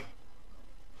like,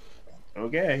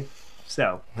 okay.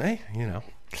 So, hey,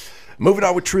 Moving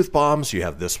on with truth bombs, you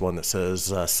have this one that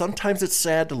says, sometimes it's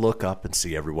sad to look up and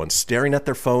see everyone staring at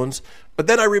their phones, but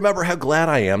then I remember how glad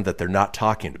I am that they're not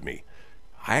talking to me.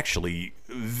 I actually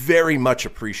very much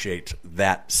appreciate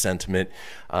that sentiment,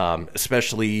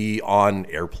 especially on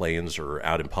airplanes or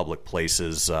out in public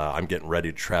places. I'm getting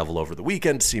ready to travel over the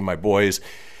weekend to see my boys.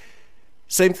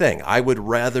 Same thing. I would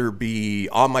rather be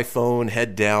on my phone,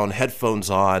 head down, headphones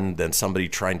on, than somebody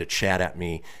trying to chat at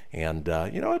me. And,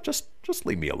 just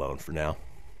leave me alone for now.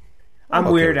 I'm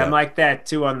okay weird. I'm like that,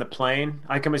 too, on the plane.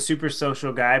 Like, I'm a super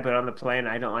social guy, but on the plane,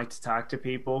 I don't like to talk to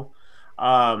people.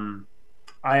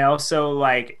 I also,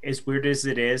 like, as weird as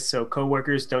it is, so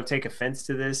coworkers, don't take offense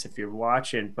to this if you're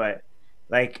watching, but,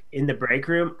 like, in the break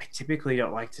room, I typically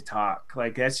don't like to talk.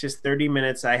 Like, that's just 30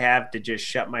 minutes I have to just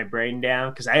shut my brain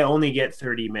down, because I only get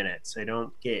 30 minutes. I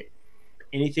don't get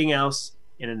anything else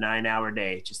in a 9-hour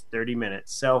day, just 30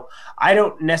 minutes. So I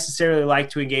don't necessarily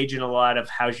like to engage in a lot of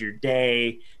how's your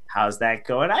day, how's that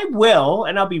going. I will,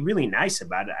 and I'll be really nice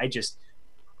about it.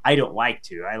 I don't like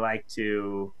to. I like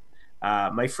to...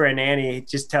 my friend Annie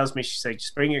just tells me, she's like,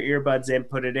 just bring your earbuds in,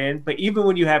 put it in. But even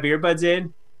when you have earbuds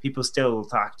in, people still will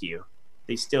talk to you.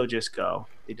 They still just go.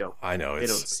 They don't. I know. They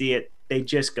don't see it. They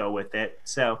just go with it.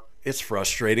 So it's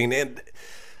frustrating. And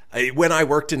when I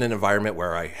worked in an environment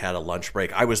where I had a lunch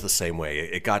break, I was the same way.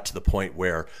 It got to the point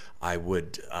where I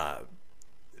would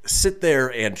sit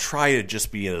there and try to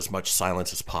just be in as much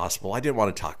silence as possible. I didn't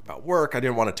want to talk about work. I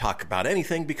didn't want to talk about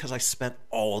anything because I spent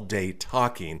all day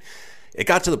talking. It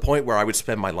got to the point where I would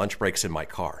spend my lunch breaks in my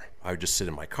car. I would just sit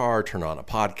in my car, turn on a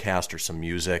podcast or some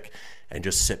music, and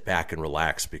just sit back and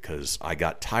relax because I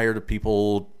got tired of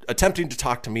people attempting to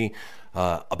talk to me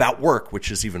about work,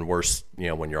 which is even worse,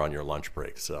 when you're on your lunch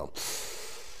break. So,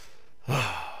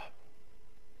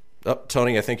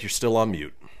 Tony, I think you're still on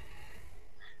mute.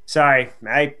 Sorry,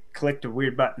 I clicked a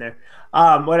weird button there.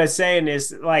 What I was saying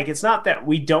is, like, it's not that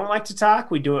we don't like to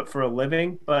talk. We do it for a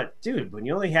living. But, dude, when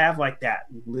you only have, like, that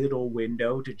little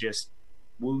window to just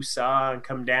woo-saw and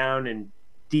come down and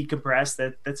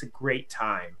decompress, that's a great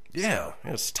time. Yeah,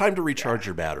 it's time to recharge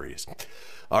your batteries.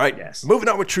 All right, yes. Moving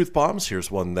on with truth bombs. Here's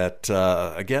one that,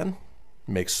 again,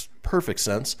 makes perfect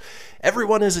sense.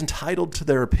 Everyone is entitled to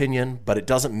their opinion, but it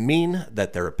doesn't mean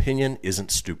that their opinion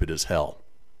isn't stupid as hell.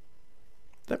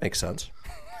 That makes sense.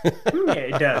 Yeah,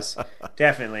 it does.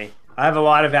 Definitely. I have a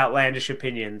lot of outlandish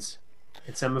opinions,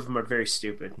 and some of them are very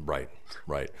stupid. Right.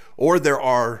 Or there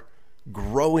are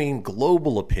growing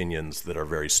global opinions that are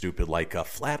very stupid, like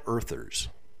flat earthers.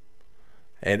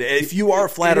 And if you are a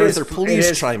flat earther,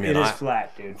 please chime in. It is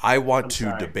flat, dude. I want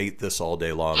to debate this all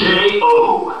day long.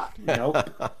 K.O. Nope.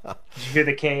 Did you hear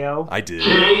the K.O.? I did.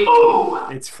 K.O.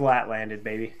 It's flat-landed,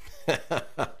 baby.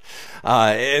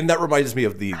 And that reminds me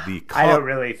of the I don't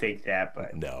really think that,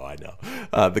 but no, I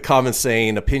know the common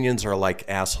saying: opinions are like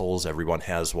assholes. Everyone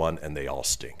has one, and they all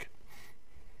stink.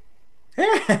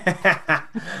 I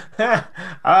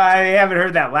haven't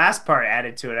heard that last part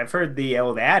added to it. I've heard the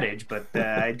old adage, but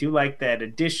I do like that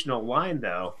additional line,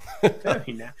 though.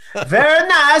 Very nice. Very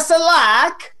nice. I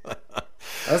like.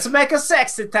 Let's make a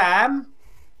sexy time.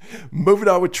 Moving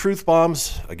on with truth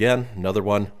bombs. Again, another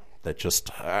one that just,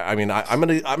 I'm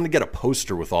gonna get a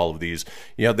poster with all of these.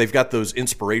 They've got those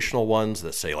inspirational ones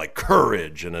that say like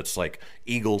courage, and it's like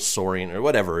eagles soaring or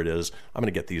whatever it is. I'm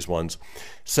gonna get these ones. It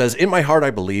says, in my heart,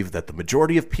 I believe that the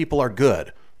majority of people are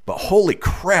good, but holy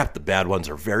crap, the bad ones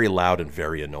are very loud and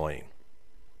very annoying.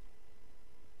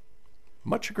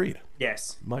 Much agreed.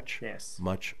 Yes.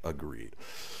 Much agreed.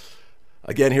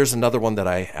 Again, here's another one that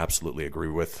I absolutely agree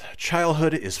with.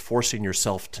 Childhood is forcing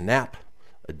yourself to nap.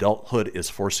 Adulthood is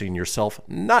forcing yourself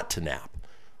not to nap.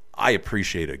 I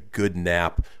appreciate a good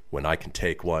nap when I can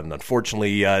take one.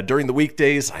 Unfortunately, during the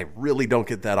weekdays, I really don't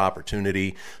get that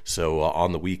opportunity. So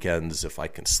on the weekends, if I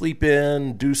can sleep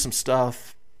in, do some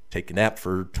stuff, take a nap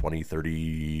for 20,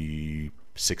 30,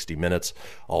 60 minutes,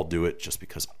 I'll do it just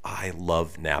because I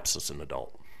love naps as an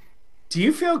adult. Do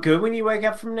you feel good when you wake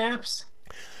up from naps?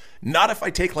 Not if I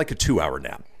take like a 2-hour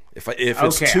nap. If it's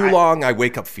Okay, too long, I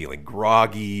wake up feeling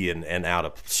groggy and out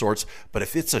of sorts. But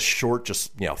if it's a short,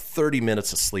 just 30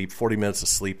 minutes of sleep, 40 minutes of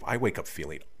sleep, I wake up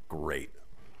feeling great.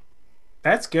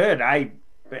 That's good.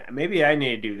 Maybe I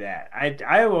need to do that.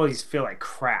 I always feel like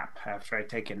crap after I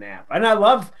take a nap, and I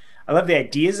love the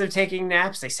ideas of taking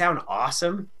naps. They sound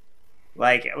awesome.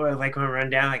 Like when I run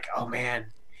down, like, oh man.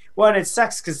 Well, and it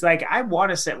sucks because like I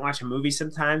want to sit and watch a movie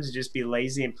sometimes and just be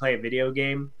lazy and play a video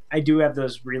game. I do have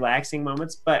those relaxing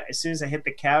moments, but as soon as I hit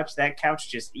the couch, that couch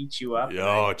just eats you up.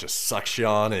 Oh, it just sucks you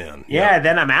on in. Yeah,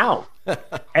 then I'm out.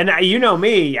 And you know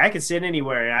me, I can sit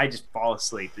anywhere and I just fall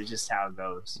asleep. It's just how it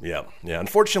goes. Yeah.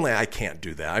 Unfortunately, I can't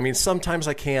do that. I mean, sometimes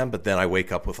I can, but then I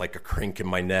wake up with like a crink in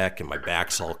my neck and my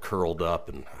back's all curled up,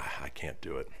 and I can't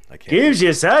do it. Gives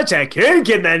you such a kink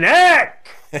in the neck.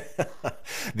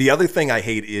 The other thing I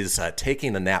hate is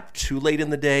taking a nap too late in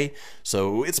the day.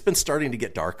 So it's been starting to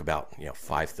get dark about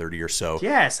 5:30 or so.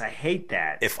 Yes, I hate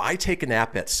that. If I take a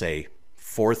nap at say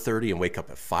 4:30 and wake up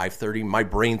at 5:30, my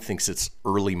brain thinks it's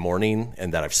early morning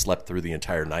and that I've slept through the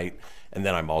entire night, and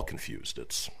then I'm all confused.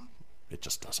 It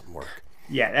just doesn't work.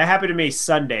 Yeah, that happened to me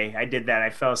Sunday. I did that. I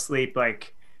fell asleep right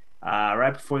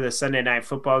before the Sunday night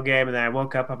football game, and then I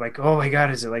woke up. I'm like, oh my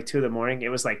god, is it like 2 a.m? It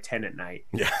was like 10 at night.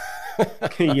 Yeah.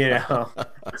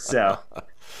 So.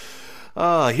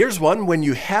 Here's one. When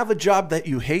you have a job that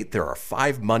you hate, there are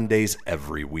 5 Mondays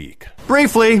every week.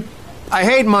 Briefly, I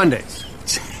hate Mondays.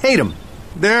 Hate them.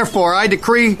 Therefore, I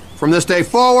decree from this day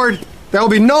forward, there will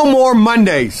be no more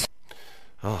Mondays.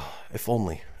 Oh, if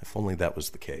only that was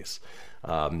the case.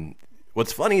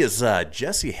 What's funny is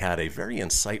Jesse had a very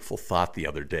insightful thought the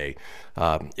other day.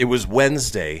 It was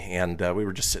Wednesday, and we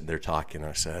were just sitting there talking, and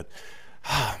I said,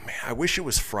 oh, man, I wish it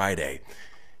was Friday.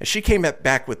 And she came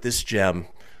back with this gem,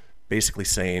 basically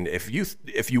saying, if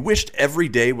you wished every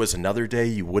day was another day,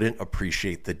 you wouldn't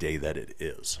appreciate the day that it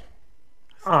is.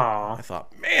 Aww. I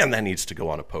thought, man, that needs to go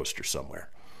on a poster somewhere.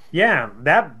 Yeah,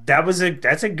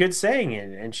 that's a good saying,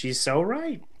 and she's so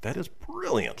right. That is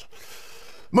brilliant.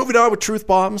 Moving on with truth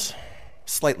bombs.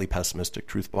 Slightly pessimistic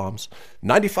truth bombs.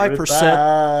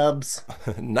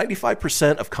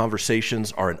 95% of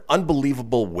conversations are an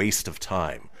unbelievable waste of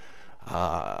time.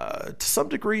 To some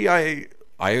degree, I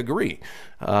agree.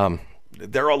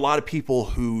 There are a lot of people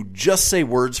who just say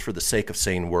words for the sake of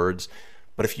saying words,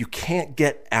 but if you can't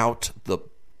get out the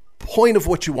point of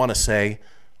what you want to say,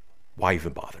 why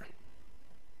even bother?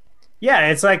 Yeah,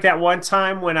 it's like that one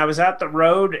time when I was out the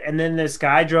road and then this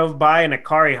guy drove by in a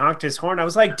car. He honked his horn. I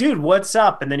was like, dude, what's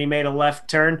up? And then he made a left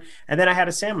turn, and then I had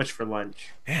a sandwich for lunch.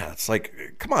 Yeah, it's like,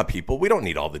 come on, people. We don't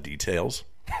need all the details.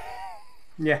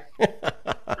 Yeah.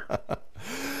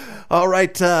 All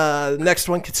right, next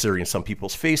one. Considering some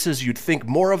people's faces, you'd think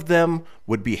more of them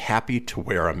would be happy to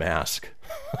wear a mask.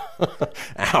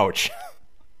 Ouch.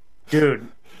 Dude.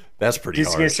 That's pretty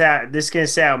hard. This is gonna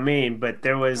sound mean, but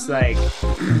there was a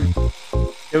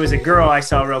girl I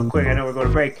saw real quick. I know we're going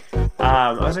to break.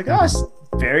 I was like, oh, it's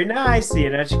very nice,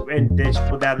 and then she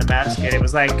pulled down the mask, and it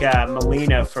was like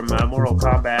Melina from Mortal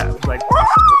Kombat. I was like,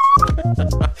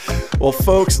 well,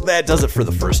 folks, that does it for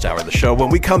the first hour of the show. When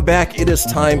we come back, it is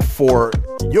time for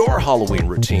your Halloween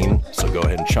routine. So go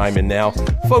ahead and chime in now,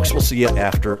 folks. We'll see you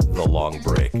after the long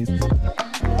break.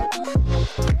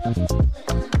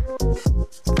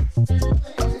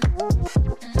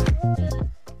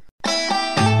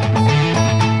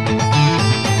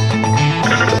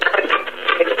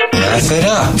 Laugh it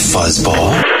up,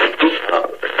 fuzzball.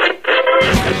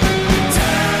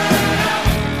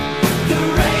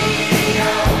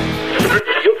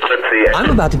 I'm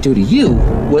about to do to you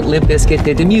what Limp Bizkit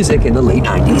did to music in the late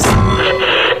 90s.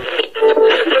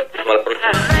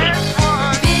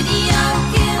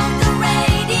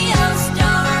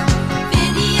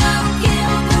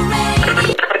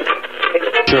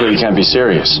 Surely you can't be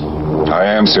serious. I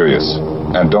am serious.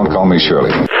 And don't call me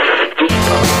Shirley.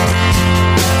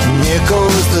 Here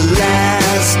goes the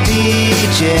last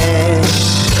DJ.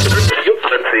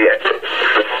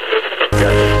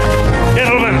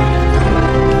 Gentlemen,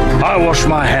 I wash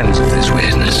my hands of this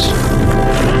business.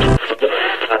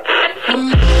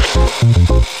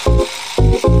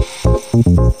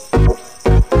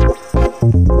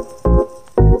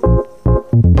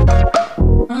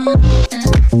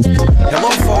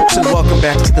 Hello, folks, and welcome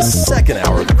back to the second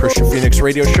hour of the Christian Phoenix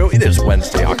Radio Show. It is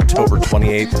Wednesday, October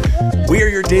 28th. We are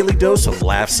your daily dose of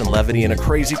laughs and levity in a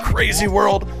crazy, crazy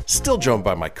world. Still joined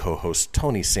by my co-host,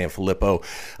 Tony Sanfilippo.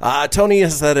 Tony,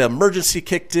 has that emergency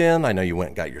kicked in? I know you went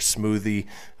and got your smoothie.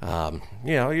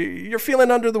 You're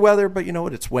feeling under the weather, but you know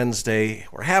what? It's Wednesday.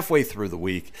 We're halfway through the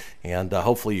week, and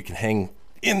hopefully you can hang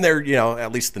in there,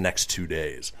 at least the next 2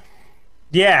 days.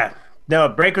 Yeah. No,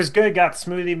 break was good. Got the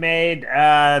smoothie made.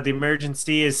 The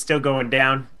emergency is still going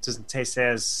down. Doesn't taste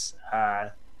as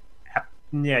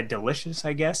delicious,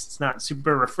 I guess. It's not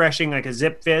super refreshing like a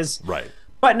Zip Fizz. Right.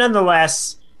 But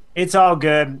nonetheless, it's all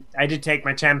good. I did take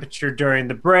my temperature during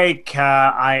the break.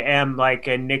 I am like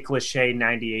a Nick Lachey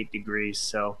 98 degrees,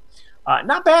 so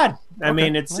not bad. I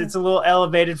mean, it's a little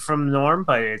elevated from norm,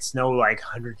 but it's no like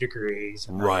 100 degrees.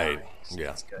 Right.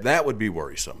 Yeah. That would be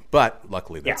worrisome. But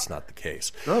luckily, that's not the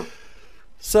case. Oh.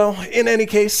 So, in any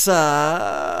case,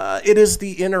 it is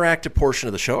the interactive portion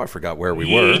of the show. I forgot where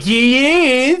we were.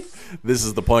 Yes. This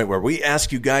is the point where we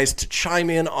ask you guys to chime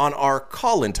in on our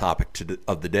call-in topic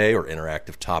of the day, or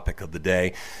interactive topic of the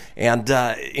day. And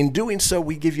in doing so,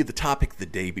 we give you the topic the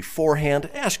day beforehand,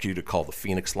 ask you to call the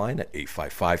Phoenix line at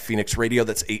 855-PHOENIX-RADIO.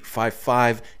 That's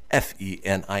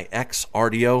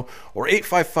 855-FENIX-RDO, or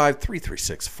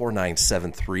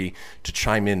 855-336-4973 to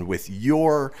chime in with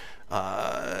your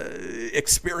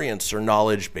experience or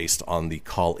knowledge based on the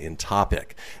call-in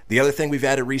topic. The other thing we've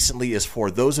added recently is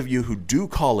for those of you who do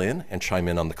call in and chime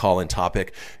in on the call-in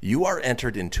topic, you are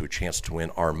entered into a chance to win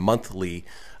our monthly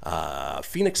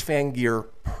Phoenix Fan Gear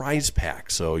prize pack.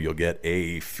 So you'll get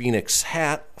a Phoenix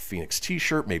hat, a Phoenix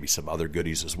t-shirt, maybe some other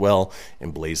goodies as well,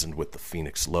 emblazoned with the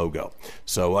Phoenix logo.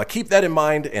 So keep that in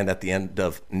mind, and at the end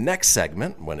of next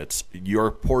segment, when it's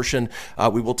your portion,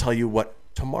 we will tell you what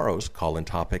tomorrow's call-in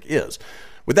topic is.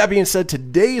 With that being said,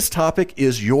 today's topic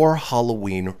is your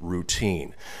Halloween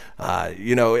routine.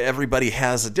 Everybody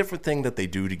has a different thing that they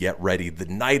do to get ready the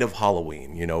night of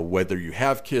Halloween. Whether you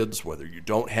have kids, whether you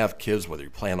don't have kids, whether you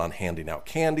plan on handing out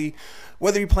candy,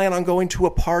 whether you plan on going to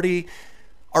a party,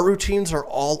 our routines are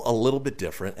all a little bit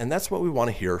different, and that's what we want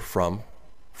to hear from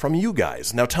you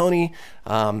guys. Now, Tony,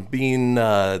 being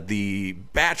the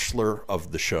bachelor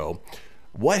of the show,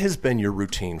 what has been your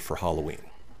routine for Halloween?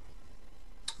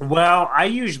 Well, I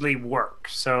usually work,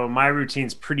 so my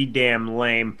routine's pretty damn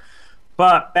lame.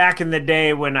 But back in the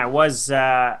day when I was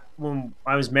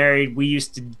married, we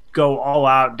used to go all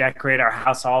out, decorate our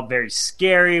house all very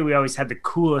scary. We always had the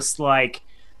coolest like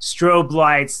strobe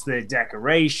lights, the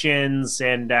decorations,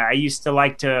 and I used to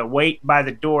like to wait by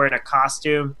the door in a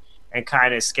costume and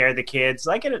kind of scare the kids.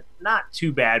 Like not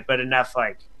too bad, but enough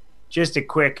like just a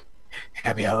quick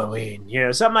Happy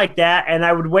Halloween, something like that. And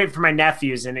I would wait for my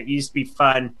nephews, and it used to be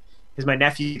fun because my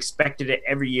nephews expected it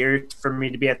every year for me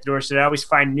to be at the door. So I'd always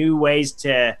find new ways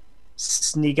to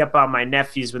sneak up on my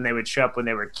nephews when they would show up when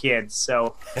they were kids.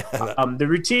 So the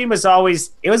routine was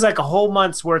always, it was like a whole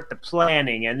month's worth of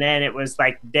planning. And then it was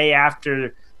like the day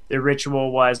after the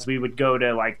ritual was, we would go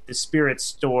to like the spirit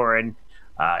store and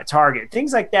Target,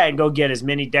 things like that, and go get as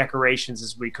many decorations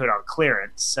as we could on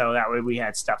clearance. So that way we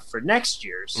had stuff for next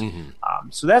year's. Mm-hmm.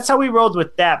 So that's how we rolled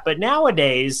with that. But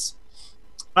nowadays,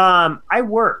 I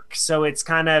work, so it's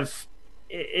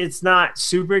it's not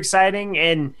super exciting,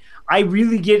 and I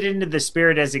really get into the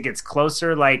spirit as it gets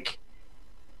closer. Like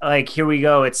here we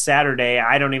go, it's Saturday.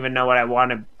 I don't even know what I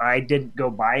want to. I didn't go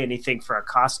buy anything for a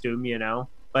costume,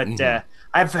 but mm-hmm.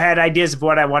 I've had ideas of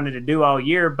what I wanted to do all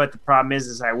year, but the problem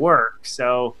is I work.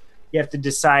 So you have to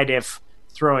decide if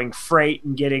throwing freight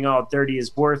and getting all dirty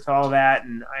is worth all that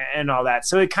and all that.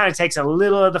 So it kind of takes a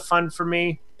little of the fun for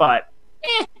me, but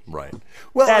right.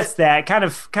 Well, that's that kind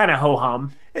of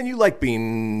ho-hum. And you like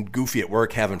being goofy at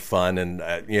work, having fun. And,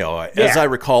 as I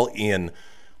recall in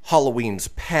Halloween's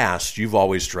past, you've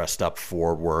always dressed up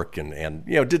for work and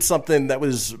did something that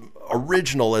was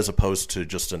original as opposed to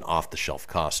just an off-the-shelf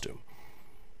costume.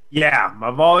 Yeah,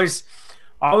 I've always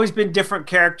been different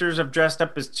characters. I've dressed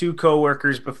up as two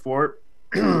coworkers before.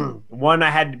 One, I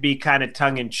had to be kind of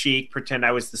tongue-in-cheek, pretend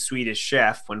I was the Swedish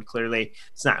chef, when clearly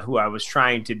it's not who I was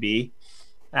trying to be.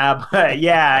 But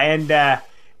yeah, and that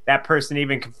person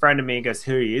even confronted me and goes,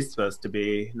 "Who are you supposed to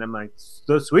be?" And I'm like,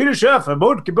 "The Swedish chef,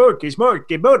 Borky,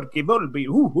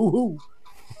 ooh.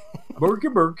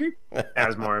 Borky. That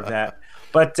was more of that.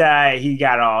 But he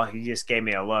just gave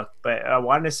me a look. But I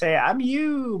wanted to say, I'm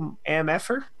you,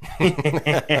 MFer.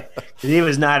 He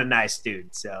was not a nice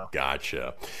dude. So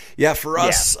gotcha. Yeah, for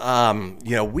us,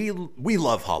 we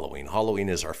love Halloween. Halloween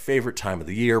is our favorite time of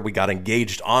the year. We got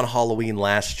engaged on Halloween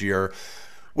last year.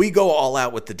 We go all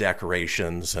out with the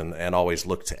decorations and always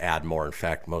look to add more. In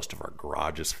fact, most of our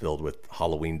garage is filled with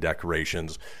Halloween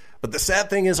decorations. But the sad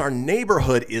thing is our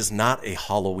neighborhood is not a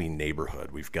Halloween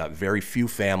neighborhood. We've got very few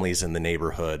families in the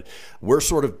neighborhood. We're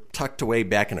sort of tucked away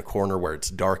back in a corner where it's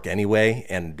dark anyway,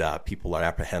 and people are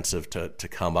apprehensive to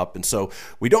come up. And so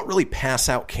we don't really pass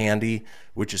out candy,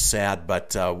 which is sad,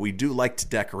 but we do like to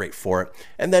decorate for it.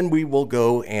 And then we will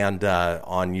go and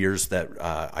on years that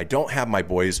I don't have my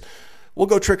boys, we'll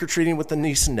go trick-or-treating with the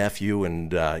niece and nephew and,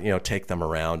 take them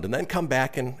around and then come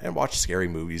back and watch scary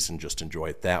movies and just enjoy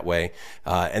it that way.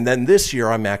 And then this year,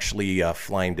 I'm actually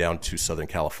flying down to Southern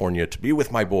California to be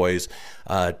with my boys,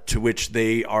 to which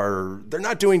they're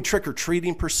not doing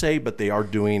trick-or-treating per se, but they are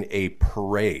doing a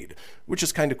parade, which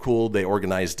is kind of cool. They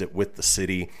organized it with the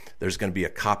city. There's going to be a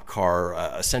cop car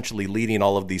essentially leading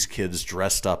all of these kids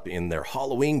dressed up in their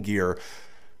Halloween gear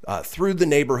through the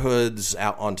neighborhoods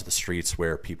out onto the streets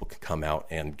where people can come out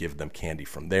and give them candy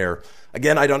from there.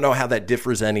 Again, I don't know how that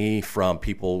differs any from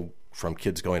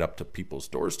kids going up to people's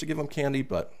doors to give them candy,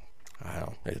 but I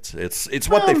don't know. It's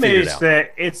what they figured out.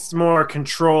 It's more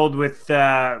controlled with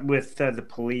the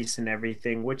police and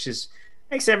everything, which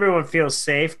makes everyone feel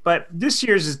safe. But this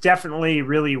year's is definitely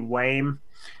really lame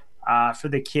for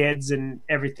the kids and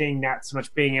everything. Not so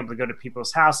much being able to go to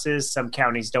people's houses. Some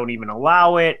counties don't even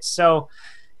allow it. So,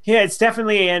 yeah, it's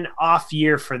definitely an off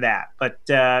year for that. But,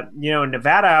 in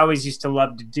Nevada, I always used to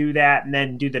love to do that and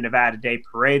then do the Nevada Day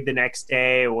Parade the next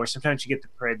day. Or sometimes you get the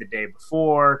parade the day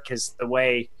before because the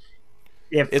way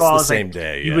it falls, the same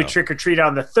day. You would trick or treat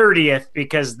on the 30th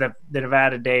because the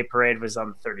Nevada Day Parade was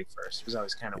on the 31st. It was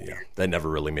always kind of weird. That never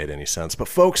really made any sense. But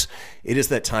folks, it is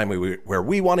that time where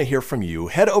we want to hear from you.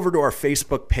 Head over to our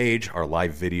Facebook page, our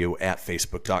live video at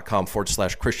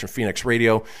facebook.com/Christian Phoenix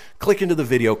Radio. Click into the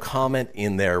video, comment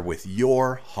in there with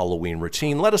your Halloween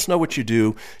routine. Let us know what you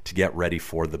do to get ready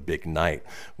for the big night.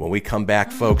 When we come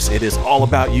back, folks, it is all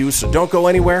about you. So don't go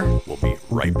anywhere. We'll be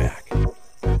right back.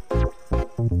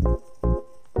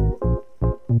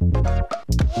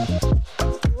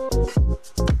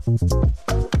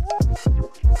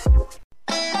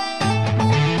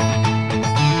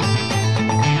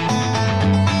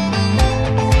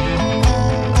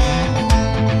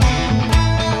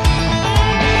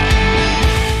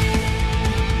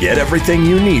 Get everything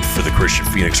you need for the Christian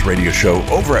Phoenix Radio Show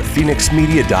over at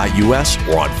phoenixmedia.us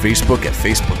or on Facebook at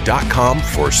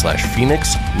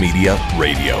facebook.com/Phoenix Media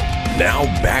Radio. Now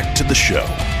back to the show.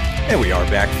 And we are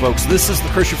back, folks. This is the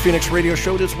Christian Phoenix Radio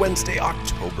Show. It is Wednesday,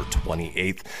 October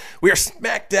 28th. We are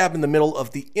smack dab in the middle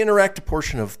of the interactive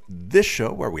portion of this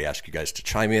show where we ask you guys to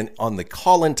chime in on the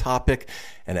call-in topic.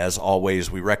 And as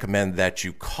always, we recommend that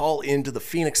you call into the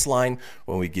Phoenix line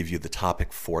when we give you the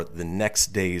topic for the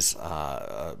next day's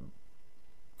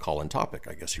call-in topic,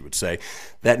 I guess you would say.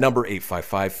 That number,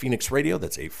 855 Phoenix Radio.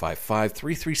 That's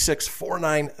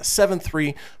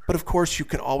 855-336-4973. But of course, you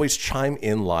can always chime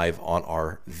in live on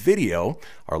our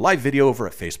live video over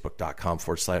at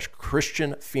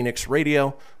facebook.com/Christian Phoenix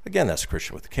Radio. Again, that's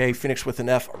Christian with a K, Phoenix with an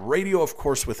F, radio, of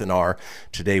course, with an R.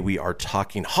 Today we are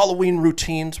talking Halloween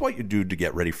routines, what you do to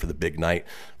get ready for the big night.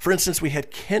 For instance, we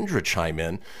had Kendra chime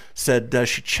in, said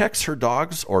she takes her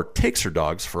dogs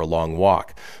for a long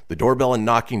walk. The doorbell and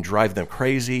knocking drive them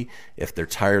crazy. If they're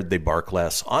tired, they bark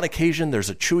less. On occasion,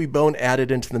 there's a chewy bone added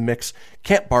into the mix.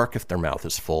 Can't bark if their mouth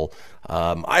is full.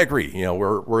 I agree.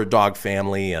 We're a dog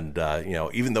family, and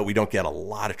even though we don't get a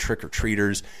lot of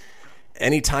trick-or-treaters,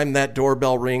 anytime that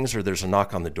doorbell rings or there's a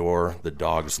knock on the door, the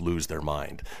dogs lose their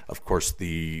mind. Of course,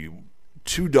 the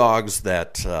two dogs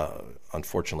that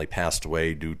unfortunately passed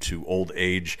away due to old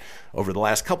age over the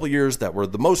last couple of years that were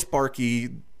the most barky,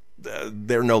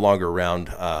 they're no longer around.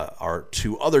 Our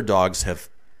two other dogs have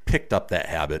picked up that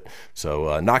habit.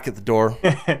 So knock at the door,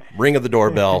 ring of the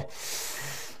doorbell.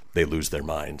 They lose their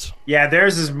minds. Yeah,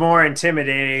 theirs is more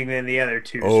intimidating than the other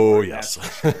two. Oh, yes.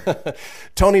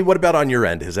 Tony, what about on your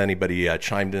end? Has anybody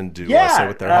chimed in to say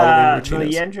what their Halloween routine is?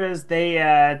 The Yendras,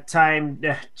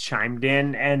 they chimed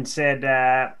in and said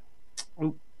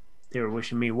they were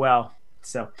wishing me well.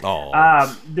 So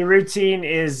the routine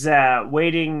is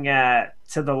waiting to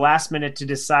the last minute to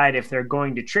decide if they're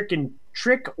going to trick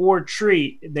or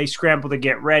treat. They scramble to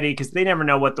get ready because they never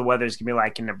know what the weather's going to be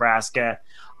like in Nebraska.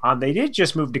 They did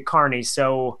just move to Kearney,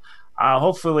 so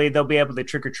hopefully they'll be able to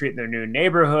trick-or-treat in their new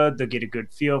neighborhood. They'll get a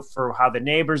good feel for how the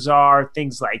neighbors are,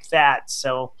 things like that.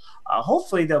 So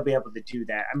hopefully they'll be able to do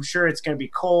that. I'm sure it's going to be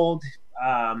cold.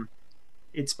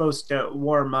 It's supposed to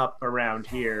warm up around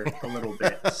here a little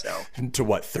bit. So to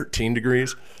what, 13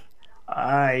 degrees?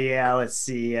 Yeah, let's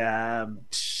see. I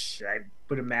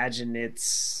would imagine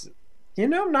it's,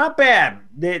 not bad.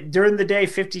 During the day,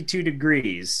 52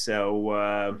 degrees.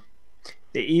 So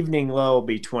the evening low will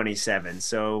be 27.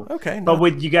 So, okay.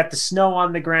 But you got the snow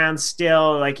on the ground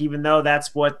still, like even though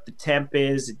that's what the temp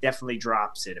is, it definitely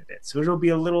drops it a bit. So it'll be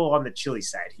a little on the chilly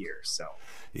side here. So,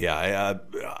 yeah,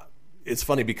 it's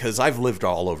funny because I've lived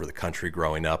all over the country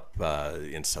growing up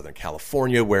in Southern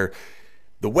California where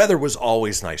the weather was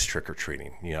always nice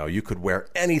trick-or-treating. You could wear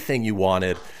anything you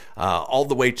wanted, all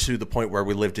the way to the point where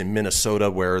we lived in Minnesota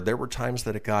where there were times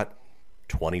that it got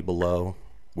 20 below,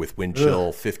 with wind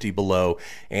chill 50 below,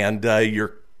 and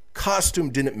your costume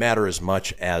didn't matter as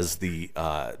much as the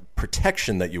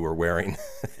protection that you were wearing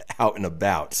out and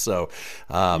about. So,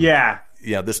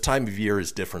 this time of year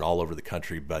is different all over the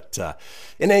country, but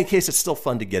in any case, it's still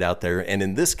fun to get out there. And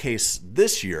in this case,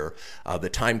 this year, the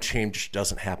time change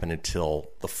doesn't happen until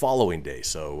the following day.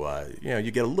 So,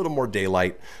 you get a little more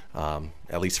daylight,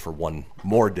 at least for one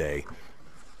more day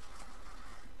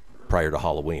prior to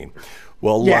Halloween.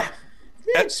 Well,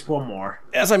 just one more.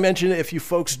 As I mentioned, if you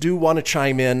folks do want to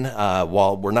chime in,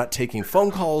 while we're not taking phone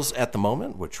calls at the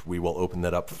moment, which we will open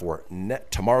that up for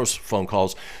tomorrow's phone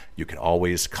calls, you can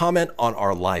always comment on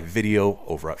our live video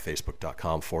over at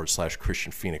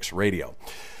facebook.com/Christian Phoenix Radio.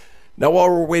 Now, while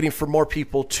we're waiting for more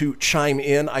people to chime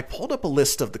in, I pulled up a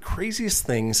list of the craziest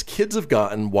things kids have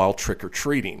gotten while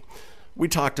trick-or-treating. We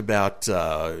talked about,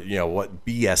 what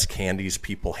BS candies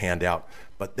people hand out,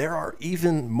 but there are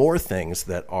even more things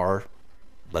that are,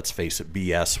 let's face it,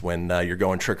 BS when you're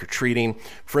going trick-or-treating.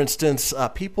 For instance,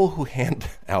 people who hand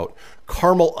out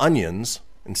caramel onions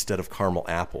instead of caramel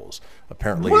apples.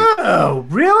 Apparently, whoa,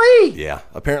 really? Yeah,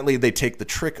 apparently they take the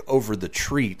trick over the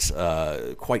treat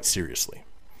quite seriously.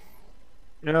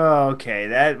 Okay,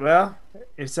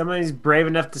 if somebody's brave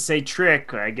enough to say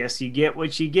trick, I guess you get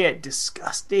what you get.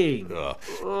 Disgusting.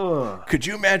 Could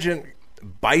you imagine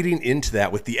biting into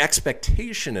that with the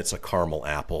expectation it's a caramel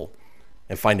apple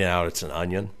and finding out it's an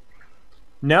onion?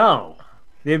 No,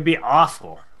 it'd be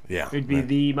awful. Yeah, it'd be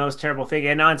the most terrible thing.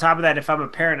 And on top of that, if I'm a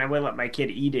parent, I wouldn't let my kid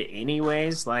eat it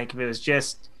anyways. Like if it was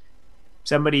just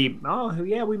somebody,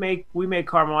 we make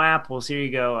caramel apples. Here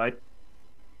you go. I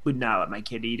would not let my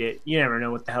kid eat it. You never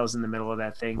know what the hell's in the middle of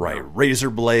that thing. Right, razor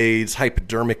blades,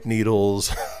 hypodermic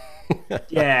needles.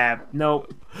 Yeah,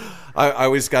 nope. I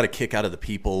always got a kick out of the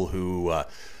people who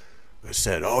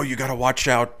said, you got to watch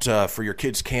out for your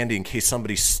kids' candy in case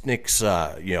somebody snicks,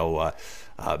 marijuana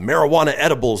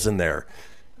edibles in there.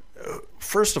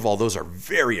 First of all, those are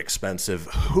very expensive.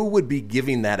 Who would be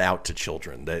giving that out to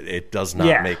children? It does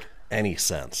not make any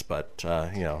sense. But,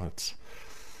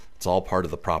 it's all part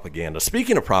of the propaganda.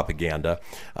 Speaking of propaganda,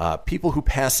 people who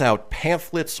pass out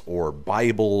pamphlets or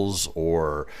Bibles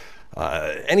or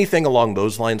anything along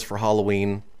those lines for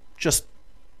Halloween, just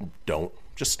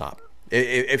stop.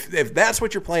 If that's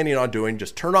what you're planning on doing,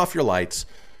 just turn off your lights.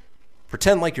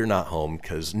 Pretend like you're not home,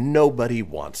 because nobody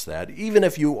wants that. Even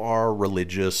if you are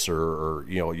religious or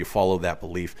you follow that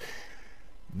belief,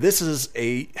 this is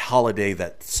a holiday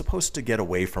that's supposed to get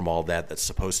away from all that. That's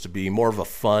supposed to be more of a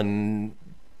fun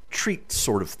treat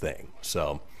sort of thing.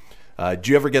 So, did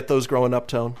you ever get those growing up,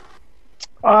 Tone?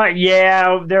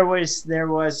 Yeah, there was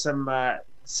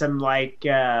some like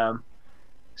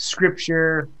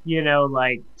scripture,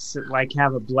 like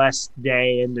have a blessed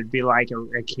day, and there'd be like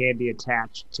a candy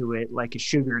attached to it, like a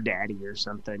sugar daddy or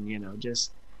something,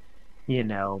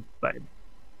 but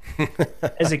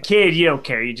as a kid, you don't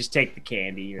care. You just take the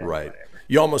candy, right? Whatever.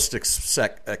 You almost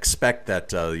expect that,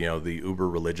 the uber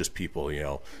religious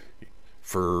people,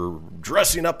 for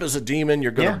dressing up as a demon,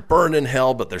 you're going to burn in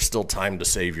hell, but there's still time to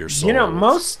save your soul.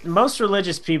 Most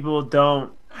religious people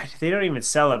don't even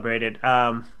celebrate it.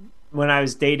 When I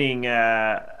was dating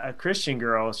a Christian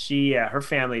girl, her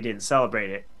family didn't celebrate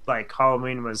it. Like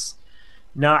Halloween was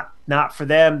not for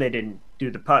them. They didn't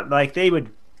do they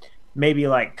would maybe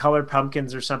like color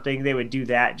pumpkins or something. They would do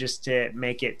that just to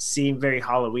make it seem very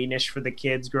Halloweenish for the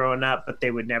kids growing up, but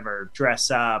they would never dress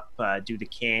up, do the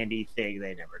candy thing.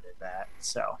 They never did that.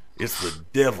 So it's the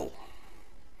devil.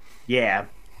 Yeah.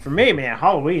 For me, man,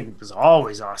 Halloween was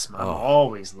always awesome. I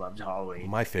always loved Halloween.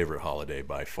 My favorite holiday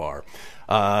by far.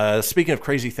 Speaking of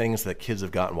crazy things that kids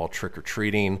have gotten while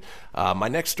trick-or-treating, my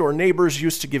next-door neighbors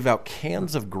used to give out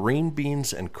cans of green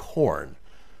beans and corn.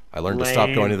 I learned to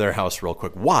stop going to their house real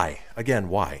quick. Why? Again,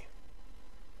 why?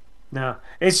 No,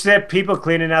 it's that people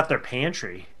cleaning out their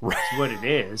pantry. Right. That's what it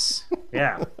is.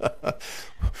 Yeah.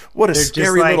 What a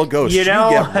scary little ghost. You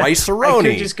get rice-a-roni. I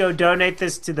could just go donate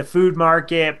this to the food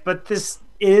market, but this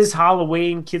is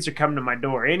Halloween. Kids are coming to my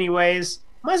door anyways.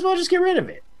 Might as well just get rid of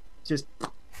it. Just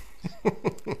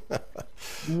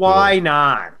why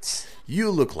not?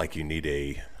 You look like you need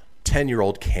a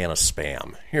 10-year-old can of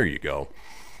Spam. Here you go.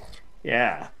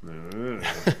 Yeah.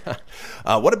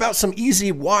 What about some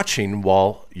easy watching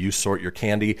while you sort your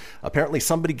candy? Apparently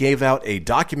somebody gave out a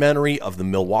documentary of the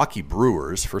Milwaukee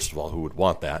Brewers. First of all, who would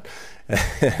want that?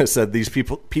 Said these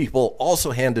people also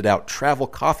handed out travel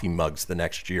coffee mugs the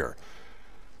next year.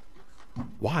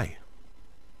 Why?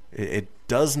 It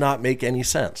does not make any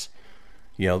sense.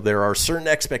 There are certain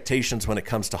expectations when it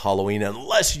comes to Halloween,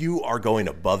 unless you are going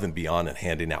above and beyond and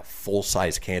handing out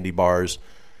full-size candy bars.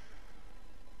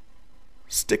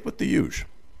 Stick with the usual.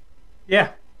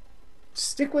 Yeah.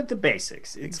 Stick with the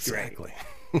basics. It's exactly.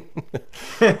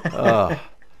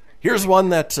 Here's one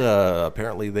that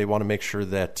apparently they want to make sure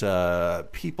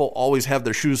that people always have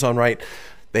their shoes on right.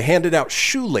 They handed out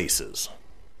shoelaces.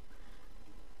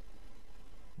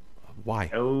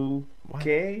 Why?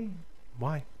 Okay.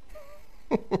 Why?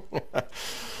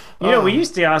 We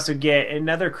used to also get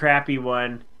another crappy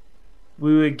one.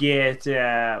 We would get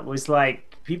was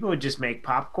like people would just make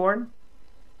popcorn,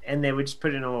 and they would just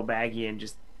put it in a little baggie and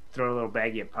just throw a little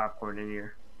baggie of popcorn in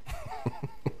here.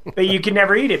 But you could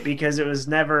never eat it because it was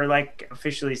never like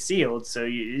officially sealed, so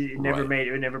it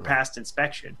never passed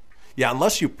inspection. Yeah,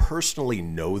 unless you personally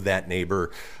know that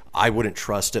neighbor, I wouldn't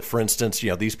trust it. For instance,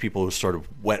 these people who sort of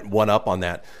went one up on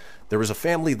that. There was a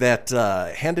family that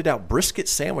handed out brisket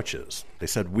sandwiches. They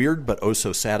said weird, but oh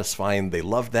so satisfying. They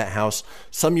loved that house.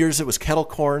 Some years it was kettle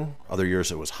corn. Other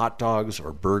years it was hot dogs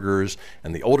or burgers.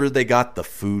 And the older they got, the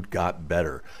food got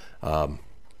better.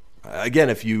 Again,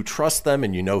 if you trust them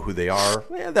and you know who they are,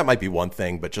 that might be one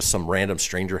thing. But just some random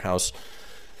stranger house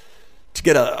to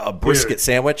get a brisket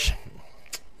sandwich,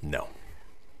 no.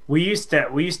 We used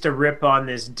to rip on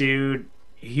this dude.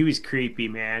 He was creepy,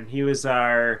 man. He was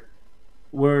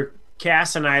where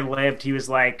Cass and I lived. He was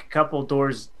like a couple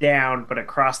doors down, but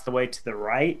across the way to the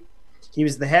right. He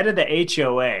was the head of the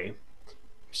HOA.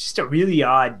 Just a really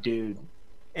odd dude.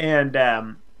 And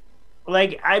I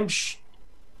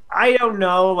don't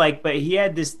know, but he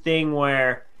had this thing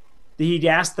where he'd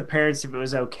ask the parents if it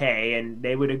was okay, and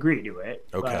they would agree to it.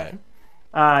 Okay.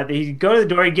 He'd go to the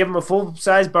door, he'd give him a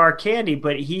full-size bar of candy,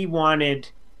 but he wanted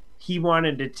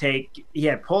to take, he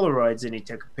had Polaroids, and he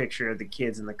took a picture of the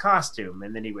kids in the costume,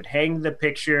 and then he would hang the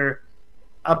picture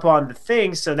up on the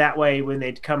thing so that way when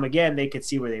they'd come again, they could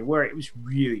see where they were. It was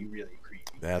really, really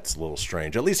creepy. That's a little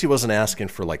strange. At least he wasn't asking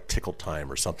for tickle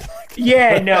time or something like that.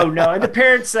 Yeah, no. And the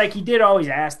parents, he did always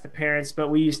ask the parents, but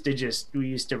we used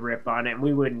to rip on it, and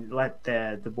we wouldn't let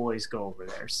the boys go over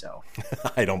there. So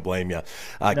I don't blame you.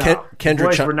 Kendra,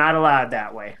 boys were not allowed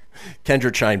that way.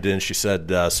 Kendra chimed in. She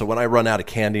said, so when I run out of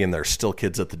candy and there's still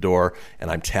kids at the door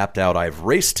and I'm tapped out, I've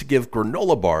raced to give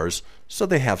granola bars so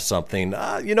they have something.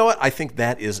 You know what? I think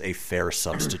that is a fair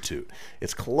substitute.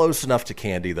 It's close enough to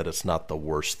candy that it's not the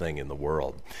worst thing in the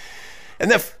world.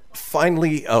 And then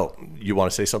finally, you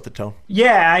want to say something, Tone?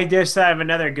 Yeah, I just have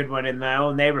another good one in my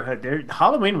old neighborhood.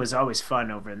 Halloween was always fun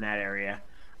over in that area.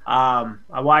 I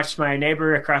watched my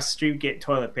neighbor across the street get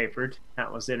toilet papered.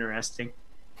 That was interesting.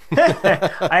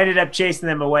 I ended up chasing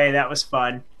them away. That was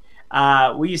fun.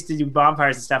 We used to do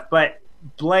bonfires and stuff, but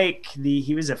Blake,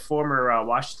 he was a former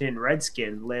Washington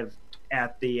Redskin, lived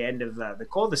at the end of the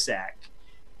cul-de-sac.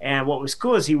 And what was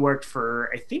cool is he worked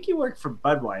for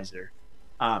Budweiser.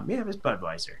 It was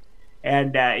Budweiser.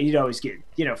 And he'd always get,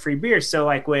 free beer. So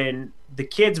like the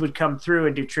kids would come through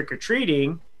and do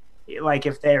trick-or-treating, like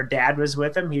if their dad was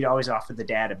with them, he'd always offer the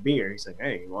dad a beer. He's like,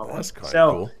 hey, you want one? That's kind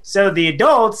of cool. So the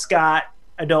adults got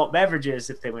adult beverages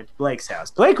if they went to Blake's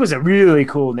house. Blake was a really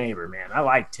cool neighbor, man. I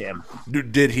liked him.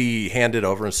 Did he hand it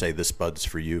over and say, this Bud's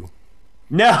for you?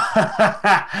 No,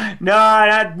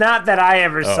 not that I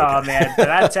ever saw, man.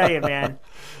 But I tell you, man,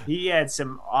 he had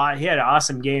an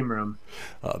awesome game room.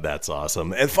 Oh, that's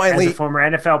awesome. And finally, as a former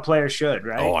NFL player should,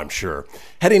 right? Oh, I'm sure.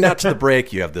 Heading out to the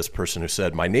break, you have this person who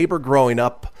said, my neighbor growing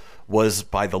up was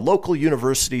by the local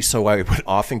university, so I would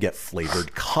often get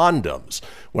flavored condoms.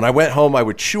 When I went home, I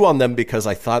would chew on them because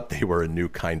I thought they were a new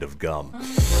kind of gum.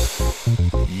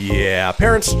 Yeah,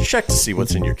 parents, check to see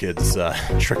what's in your kids'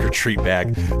 trick-or-treat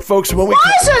bag. Folks, when we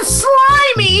Why is it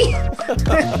slimy?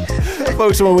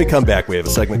 Folks, when we come back, we have a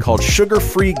segment called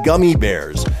Sugar-Free Gummy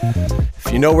Bears.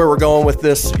 If you know where we're going with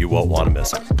this, you won't want to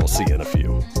miss it. We'll see you in a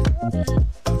few.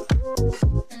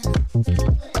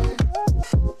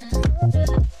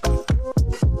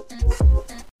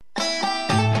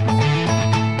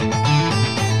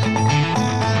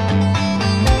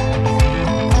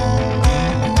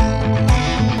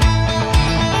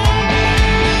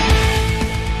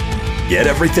 Get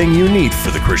everything you need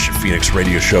for the Christian Phoenix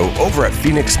Radio Show over at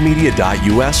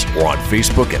phoenixmedia.us or on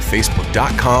Facebook at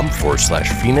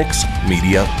facebook.com/Phoenix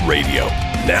Media Radio.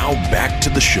 Now back to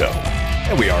the show.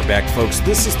 And we are back, folks.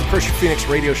 This is the Christian Phoenix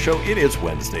Radio Show. It is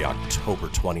Wednesday, October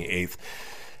 28th.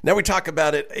 Now, we talk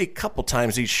about it a couple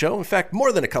times each show. In fact,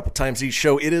 more than a couple times each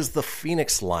show. It is the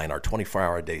Phoenix line, our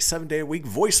 24-hour-a-day, 7-day-a-week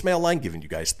voicemail line, giving you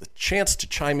guys the chance to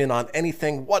chime in on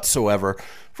anything whatsoever.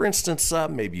 For instance,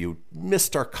 maybe you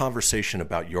missed our conversation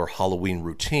about your Halloween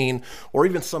routine, or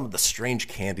even some of the strange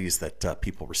candies that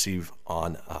people receive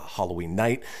on Halloween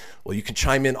night. Well, you can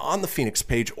chime in on the Phoenix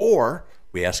page, or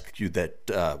we ask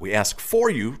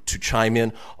for you to chime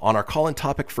in on our call-in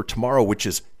topic for tomorrow, which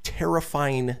is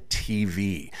terrifying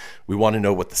TV. We want to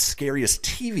know what the scariest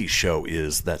TV show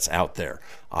is that's out there.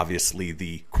 Obviously,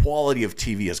 the quality of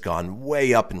TV has gone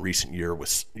way up in recent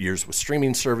years with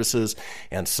streaming services,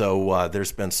 and so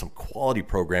there's been some quality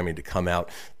programming to come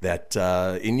out that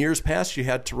in years past you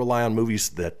had to rely on movies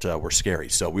that were scary.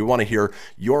 So we want to hear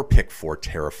your pick for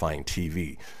terrifying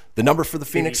TV. The number for the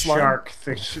Phoenix line... Shark,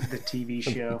 the TV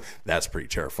show. That's pretty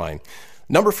terrifying.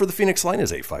 Number for the Phoenix line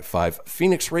is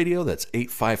 855-PHOENIX-RADIO. That's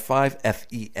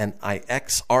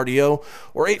 855-FENIX-RDO,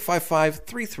 or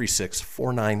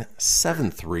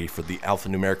 855-336-4973 for the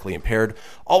alphanumerically impaired.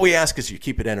 All we ask is you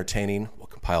keep it entertaining. We'll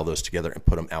compile those together and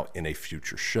put them out in a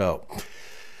future show.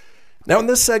 Now, in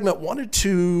this segment, wanted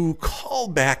to call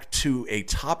back to a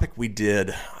topic we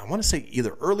did, I want to say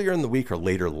either earlier in the week or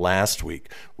later last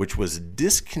week, which was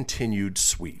discontinued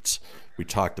sweets. We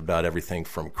talked about everything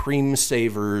from cream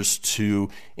savers to,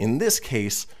 in this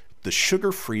case, the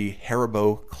sugar-free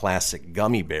Haribo Classic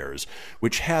Gummy Bears,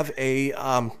 which have a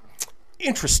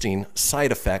interesting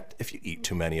side effect if you eat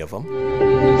too many of them.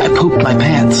 I pooped my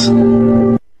pants.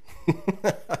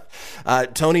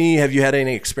 Tony, have you had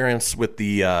any experience with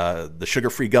the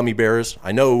sugar-free gummy bears?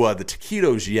 I know the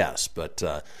taquitos, yes, but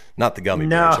not the gummy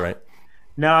bears, right?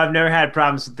 No, I've never had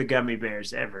problems with the gummy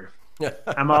bears ever.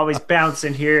 I'm always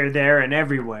bouncing here, there, and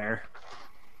everywhere.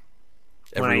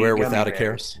 Everywhere without a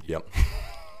care? Yep.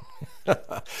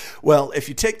 Well, if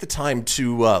you take the time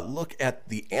to look at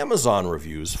the Amazon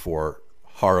reviews for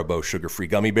Haribo sugar-free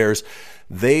gummy bears,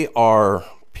 they are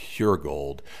pure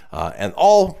gold, and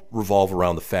all revolve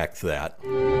around the fact that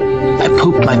I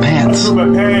pooped my pants. I pooped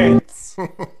my pants.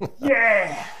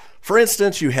 Yeah. For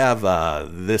instance, you have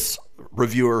this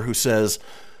reviewer who says,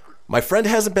 "My friend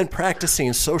hasn't been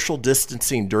practicing social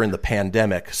distancing during the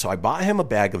pandemic, so I bought him a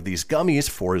bag of these gummies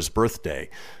for his birthday."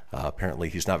 Apparently,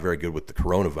 he's not very good with the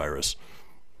coronavirus.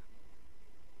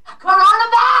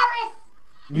 Coronavirus!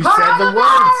 You said the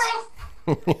words.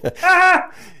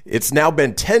 It's now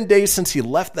been 10 days since he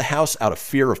left the house out of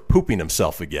fear of pooping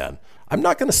himself again. I'm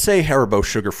not going to say Haribo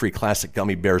sugar-free classic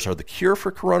gummy bears are the cure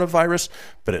for coronavirus,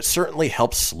 but it certainly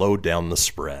helps slow down the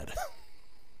spread.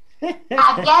 Guess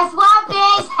what,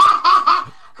 bitch?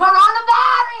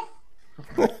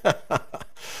 Coronavirus!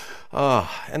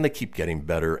 And they keep getting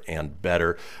better and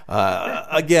better.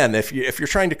 Again, if you're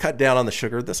trying to cut down on the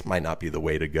sugar, this might not be the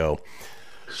way to go.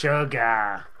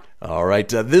 Sugar. All right,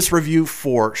 this review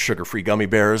for sugar-free gummy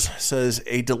bears says,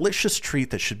 a delicious treat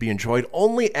that should be enjoyed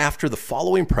only after the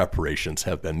following preparations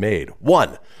have been made.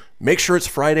 1, make sure it's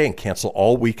Friday and cancel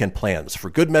all weekend plans.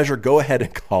 For good measure, go ahead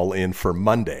and call in for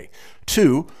Monday.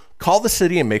 2, call the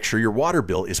city and make sure your water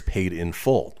bill is paid in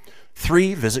full.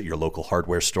 3, visit your local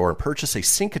hardware store and purchase a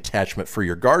sink attachment for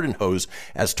your garden hose,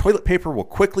 as toilet paper will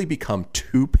quickly become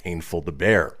too painful to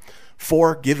bear.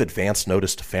 4, give advance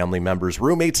notice to family members,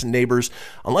 roommates, and neighbors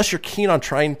unless you're keen on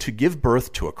trying to give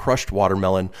birth to a crushed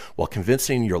watermelon while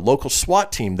convincing your local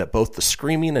SWAT team that both the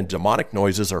screaming and demonic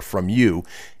noises are from you,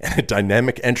 and a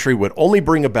dynamic entry would only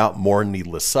bring about more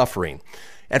needless suffering.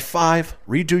 At 5,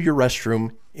 redo your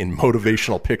restroom in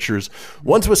motivational pictures,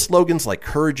 ones with slogans like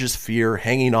 "Courage is fear,"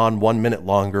 "Hanging on 1 minute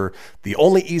longer," "The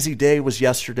only easy day was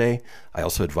yesterday." I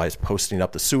also advise posting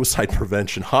up the suicide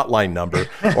prevention hotline number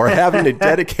or having a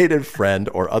dedicated friend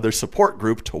or other support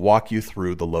group to walk you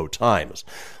through the low times.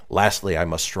 Lastly, I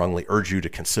must strongly urge you to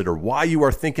consider why you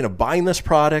are thinking of buying this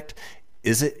product.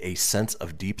 Is it a sense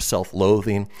of deep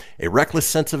self-loathing? A reckless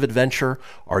sense of adventure?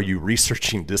 Are you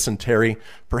researching dysentery?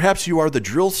 Perhaps you are the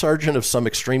drill sergeant of some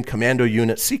extreme commando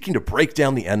unit seeking to break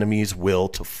down the enemy's will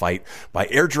to fight by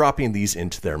airdropping these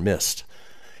into their midst.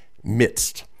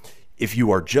 If you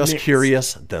are just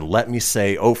curious, then let me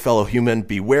say, oh, fellow human,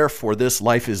 beware, for this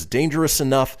life is dangerous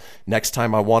enough. Next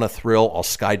time I want a thrill, I'll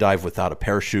skydive without a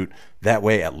parachute. That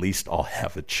way, at least I'll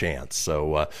have a chance.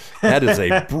 So that is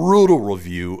a brutal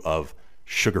review of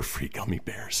sugar-free gummy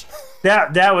bears.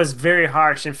 That was very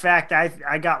harsh. In fact,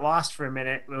 I got lost for a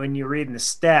minute when you were reading the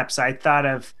steps. I thought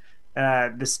of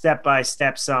the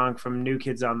step-by-step song from New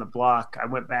Kids on the Block. I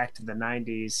went back to the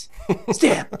 90s.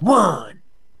 Step 1,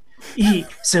 eat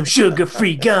some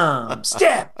sugar-free gum.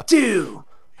 Step 2,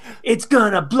 it's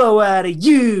gonna blow out of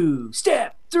you.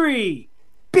 Step 3,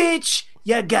 bitch,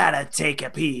 You gotta take a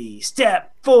pee.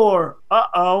 Step 4.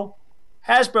 Uh-oh.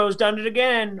 Hasbro's done it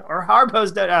again. Or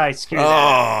Harpo's done it. Oh, screw that.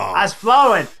 I was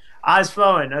flowing. I was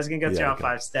going to go through all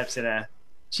 5 steps in a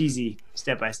cheesy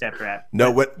step-by-step rap.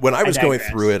 No, when I was going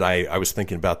through it, I was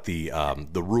thinking about the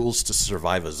rules to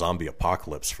survive a zombie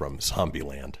apocalypse from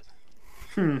Zombieland.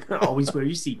 Always wear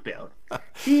your seatbelt.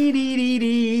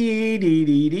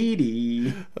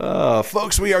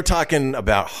 Folks, we are talking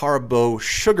about Haribo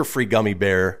sugar-free gummy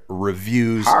bear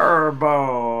reviews.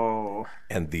 Haribo.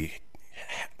 And the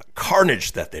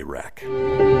carnage that they wreak.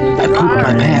 I pooped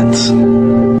my pants.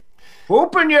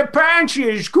 Open your pants,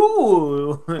 is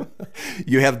cool.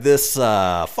 You have this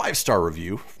 5-star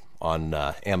review on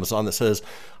Amazon that says,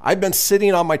 I've been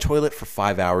sitting on my toilet for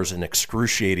 5 hours in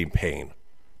excruciating pain.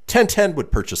 1010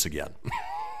 would purchase again.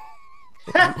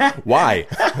 Why?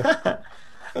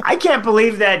 I can't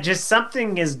believe that just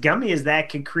something as gummy as that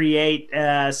could create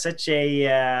such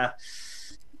a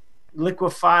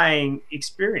liquefying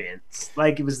experience.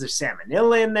 Like, was there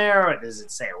salmonella in there, or does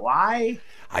it say why?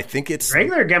 I think it's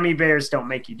regular gummy bears don't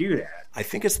make you do that. I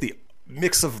think it's the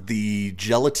mix of the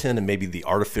gelatin and maybe the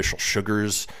artificial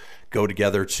sugars go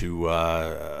together to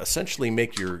essentially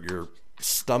make your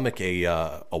stomach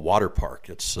a water park.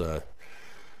 It's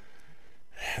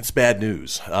bad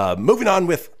news. Moving on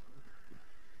with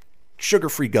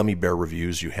sugar-free gummy bear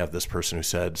reviews, you have this person who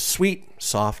said, sweet,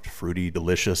 soft, fruity,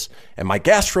 delicious, and my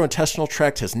gastrointestinal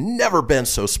tract has never been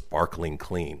so sparkling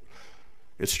clean.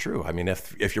 It's true. I mean,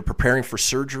 if you're preparing for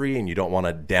surgery and you don't want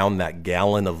to down that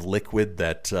gallon of liquid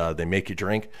that they make you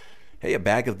drink, hey, a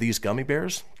bag of these gummy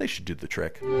bears, they should do the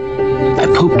trick. I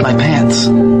pooped my pants.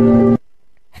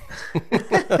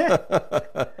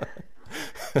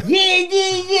 Yeah.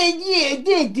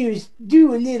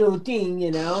 Do a little thing, you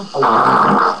know.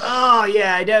 Oh,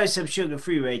 yeah, that was some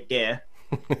sugar-free right there.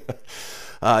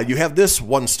 You have this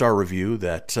 1-star review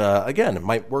that, again, it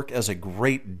might work as a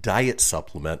great diet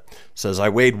supplement. It says, I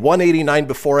weighed 189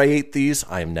 before I ate these.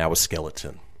 I am now a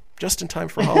skeleton. Just in time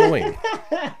for Halloween.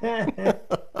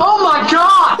 Oh, my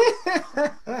God!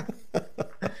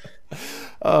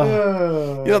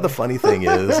 You know, the funny thing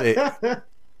is,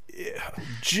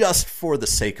 just for the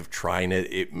sake of trying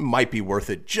it, it might be worth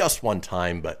it just one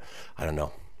time, but I don't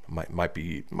know. Might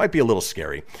be a little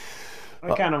scary.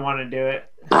 I kind of want to do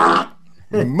it.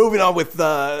 Moving on with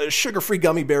sugar-free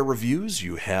gummy bear reviews,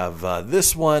 you have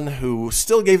this one who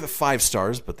still gave it 5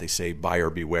 stars, but they say buyer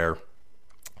beware.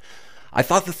 I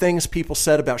thought the things people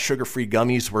said about sugar-free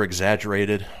gummies were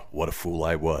exaggerated. What a fool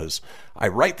I was. I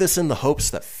write this in the hopes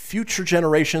that future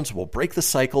generations will break the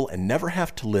cycle and never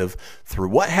have to live through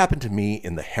what happened to me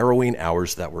in the harrowing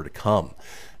hours that were to come.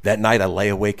 That night I lay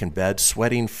awake in bed,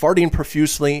 sweating, farting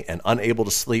profusely, and unable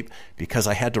to sleep because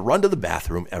I had to run to the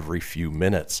bathroom every few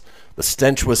minutes. The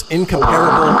stench was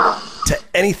incomparable to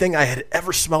anything I had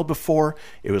ever smelled before.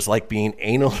 It was like being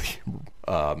anally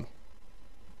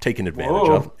taken advantage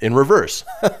of in reverse.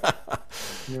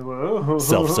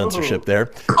 Self-censorship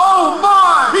there. Oh,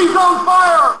 my! He's on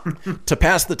fire! To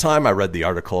pass the time, I read the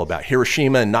article about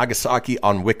Hiroshima and Nagasaki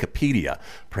on Wikipedia.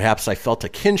 Perhaps I felt a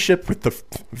kinship with the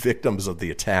victims of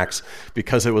the attacks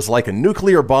because it was like a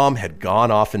nuclear bomb had gone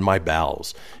off in my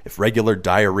bowels. If regular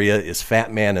diarrhea is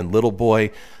fat man and little boy,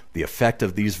 the effect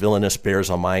of these villainous bears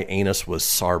on my anus was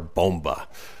Sarbomba.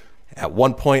 At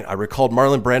one point, I recalled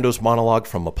Marlon Brando's monologue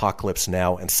from Apocalypse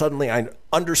Now, and suddenly I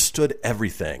understood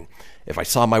everything. If I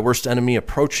saw my worst enemy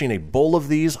approaching a bowl of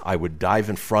these, I would dive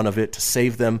in front of it to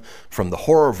save them from the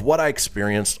horror of what I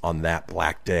experienced on that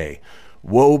black day.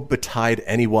 Woe betide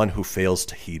anyone who fails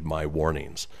to heed my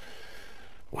warnings.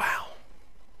 Wow,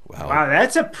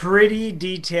 that's a pretty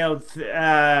detailed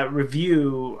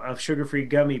review of sugar-free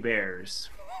gummy bears.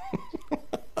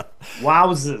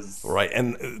 Wowzers. Right,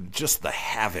 and just the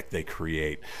havoc they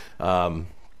create.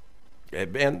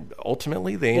 And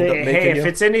ultimately, they end up making if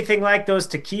it's anything like those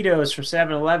taquitos from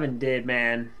 7-Eleven did,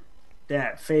 man,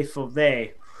 that faithful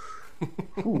day.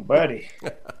 Ooh, buddy.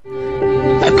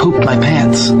 I pooped my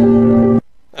pants.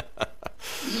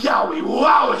 Yowie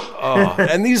wowie!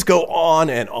 And these go on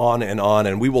and on and on,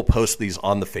 and we will post these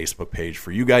on the Facebook page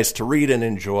for you guys to read and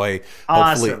enjoy.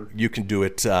 Awesome. Hopefully you can do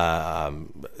it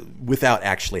without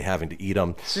actually having to eat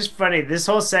them. It's just funny. This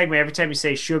whole segment, every time you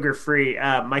say sugar-free,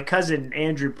 my cousin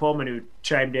Andrew Pullman, who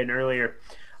chimed in earlier,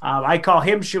 we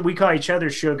call each other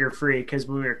sugar-free because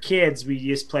when we were kids, we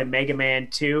used to play Mega Man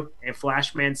 2, and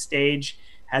Flashman Stage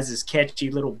has this catchy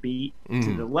little beat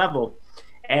to the level.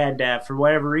 And for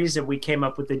whatever reason, we came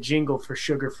up with the jingle for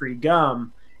sugar-free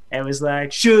gum. It was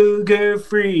like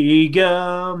sugar-free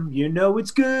gum. You know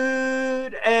it's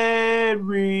good and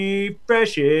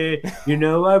refreshing. You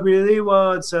know I really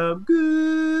want some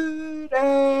good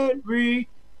and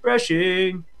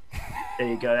refreshing. There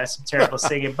you go. That's some terrible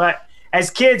singing. But as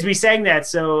kids, we sang that.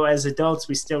 So as adults,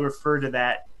 we still refer to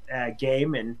that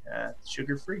game and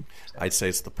sugar-free. So. I'd say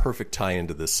it's the perfect tie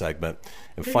into this segment.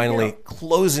 And finally,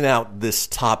 closing out this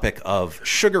topic of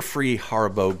sugar-free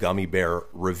Haribo gummy bear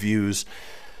reviews.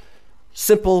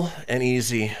 Simple and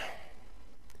easy.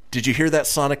 Did you hear that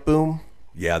sonic boom?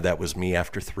 Yeah, that was me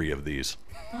after 3 of these.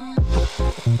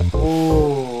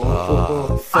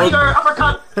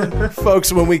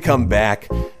 Folks, when we come back,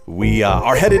 we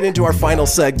are headed into our final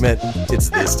segment. It's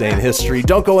This Day in History.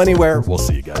 Don't go anywhere. We'll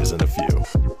see you guys in a few.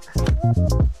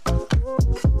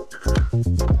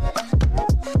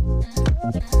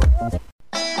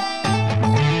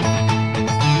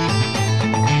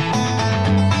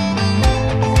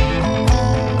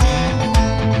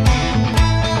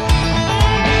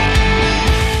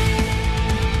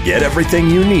 Get everything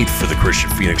you need for the Christian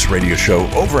Phoenix Radio Show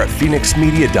over at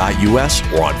phoenixmedia.us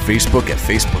or on Facebook at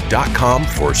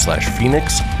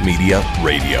facebook.com/Phoenix Media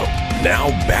Radio. Now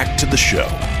back to the show.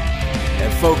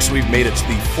 And folks, we've made it to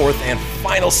the 4th and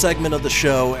final segment of the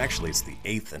show. Actually, it's the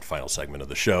 8th and final segment of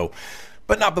the show.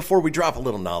 But not before we drop a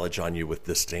little knowledge on you with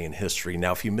This Day in History.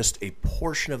 Now, if you missed a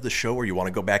portion of the show or you want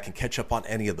to go back and catch up on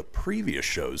any of the previous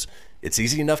shows, it's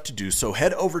easy enough to do so.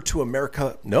 Head over to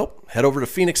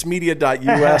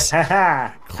phoenixmedia.us.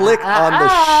 Click on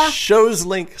the show's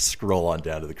link. Scroll on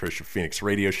down to the Christian Phoenix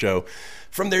Radio Show.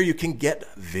 From there, you can get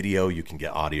video, you can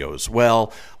get audio as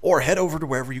well, or head over to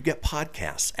wherever you get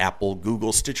podcasts. Apple,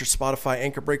 Google, Stitcher, Spotify,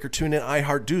 Anchor Breaker, TuneIn,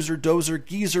 iHeart, Doozer, Dozer,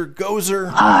 Geezer,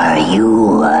 Gozer. Are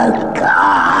you a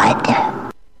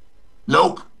god?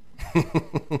 Nope.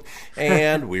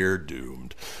 And we're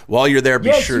doomed. While you're there,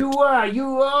 you are.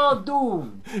 You are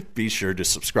doomed. Be sure to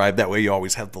subscribe. That way you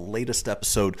always have the latest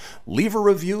episode. Leave a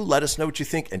review. Let us know what you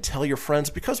think and tell your friends.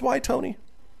 Because why, Tony?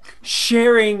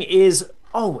 Sharing is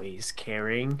always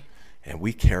caring. And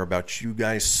we care about you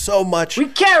guys so much. We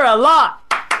care a lot.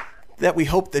 That we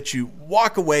hope that you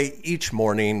walk away each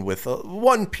morning with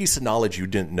one piece of knowledge you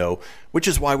didn't know, which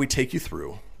is why we take you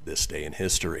through This Day in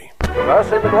History.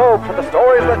 Traversing the globe for the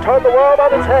stories that turn the world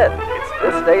on its head. It's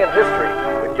This Day in History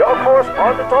with your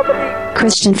correspondent on the beat,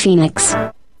 Christian Phoenix.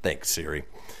 Thanks, Siri.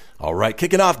 All right,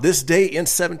 kicking off this day in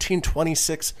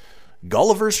 1726,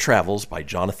 Gulliver's Travels by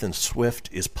Jonathan Swift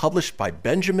is published by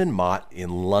Benjamin Mott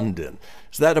in London.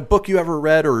 Is that a book you ever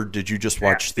read, or did you just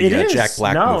watch the Jack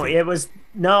Black movie? It was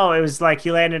like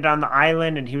he landed on the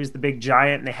island and he was the big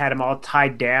giant and they had him all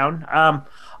tied down.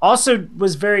 Also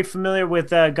was very familiar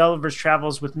with Gulliver's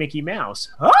Travels with Mickey Mouse.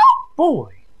 Oh,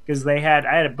 boy. Because I had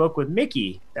a book with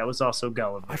Mickey that was also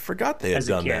Gulliver. I forgot they had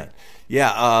done that.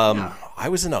 Yeah, I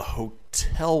was in a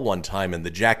hotel one time and the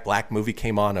Jack Black movie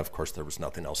came on. Of course, there was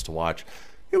nothing else to watch.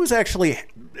 It was actually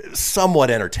somewhat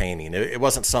entertaining. It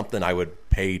wasn't something I would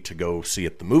pay to go see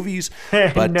at the movies.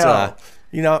 But,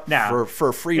 for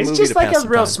a free movie it's just to like pass a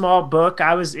real time. Small book.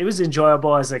 It was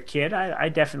enjoyable as a kid. I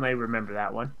definitely remember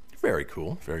that one. Very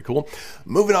cool, very cool.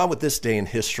 Moving on with This Day in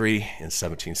History, in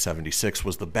 1776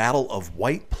 was the Battle of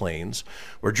White Plains,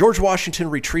 where George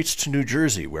Washington retreats to New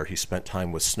Jersey, where he spent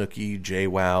time with Snooki,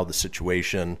 JWoww, The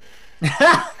Situation.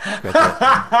 I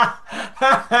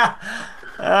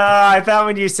thought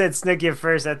when you said Snooki at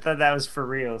first, I thought that was for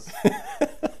reals.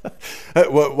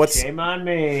 Shame on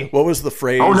me. What was the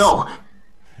phrase? Oh, no.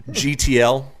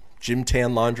 GTL? Jim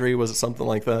Tan Laundry? Was it something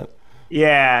like that?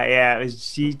 Yeah, it was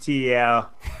GTL.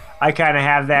 I kind of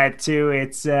have that too.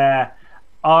 It's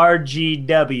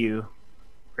RGW,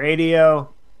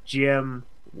 Radio Gym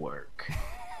Work.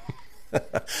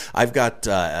 I've got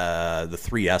the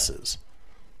 3 S's.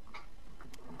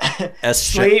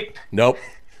 Sleep. Nope.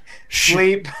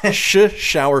 Sleep.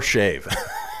 Shower, shave.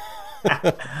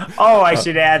 I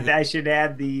should add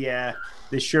the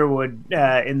Sherwood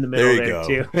in the middle there, you there go.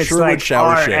 too. It's Sherwood like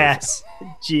shower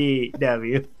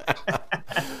RSGW.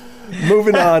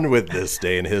 Moving on with This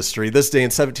Day in History. This day in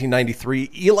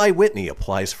 1793, Eli Whitney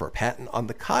applies for a patent on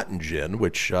the cotton gin,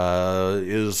 which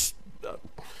is...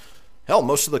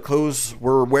 most of the clothes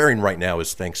we're wearing right now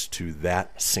is thanks to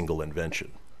that single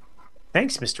invention.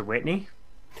 Thanks, Mr. Whitney.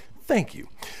 Thank you.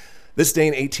 This day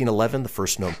in 1811, the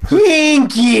first known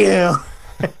Thank you.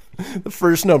 The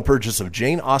first known purchase of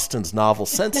Jane Austen's novel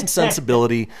Sense and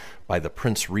Sensibility by the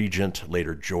Prince Regent,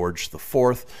 later George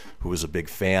IV, who was a big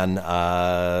fan.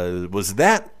 Was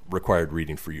that required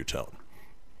reading for you, Tone?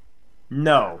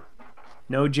 No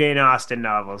Jane Austen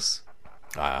novels.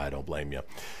 I don't blame you.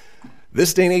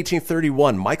 This day in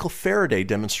 1831, Michael Faraday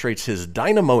demonstrates his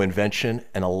dynamo invention,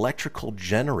 an electrical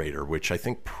generator, which I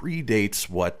think predates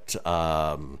what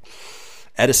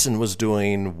Edison was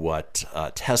doing, what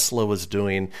Tesla was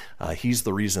doing. He's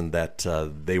the reason that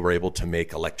they were able to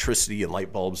make electricity and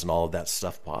light bulbs and all of that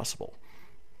stuff possible.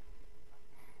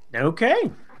 Okay.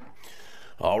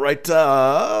 All right.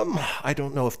 I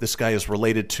don't know if this guy is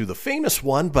related to the famous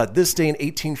one, but this day in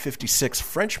 1856,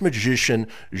 French magician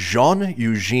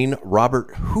Jean-Eugène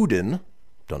Robert Houdin,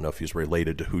 don't know if he's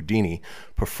related to Houdini,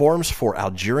 performs for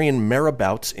Algerian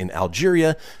marabouts in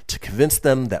Algeria to convince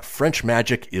them that French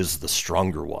magic is the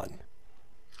stronger one.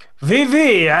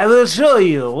 Vivi, I will show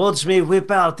you. Watch me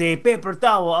whip out a paper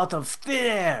towel out of thin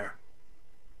air.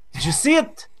 Did you see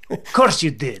it? Of course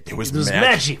you did. It was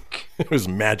magic. It was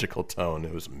magical, Tone.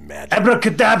 It was magic.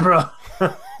 Abracadabra.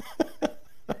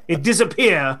 It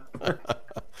disappeared.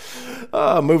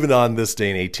 Moving on, this day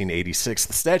in 1886,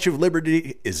 the Statue of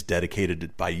Liberty is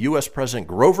dedicated by U.S. President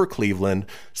Grover Cleveland,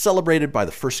 celebrated by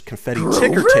the first confetti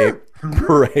ticker tape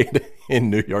parade in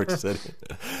New York City.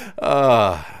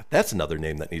 That's another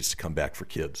name that needs to come back for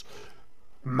kids.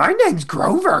 My name's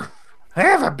Grover. I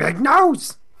have a big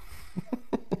nose.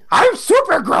 I'm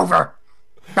Super Grover.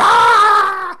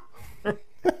 Ah!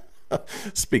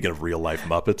 Speaking of real life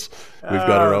Muppets, we've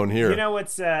got our own here. You know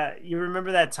what's? You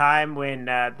remember that time when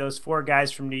those four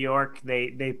guys from New York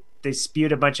they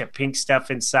spewed a bunch of pink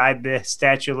stuff inside the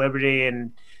Statue of Liberty,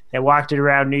 and they walked it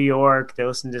around New York. They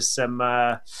listened to some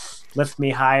 "Lift Me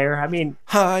Higher." I mean,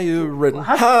 higher, written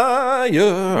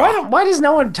higher. Why does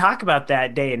no one talk about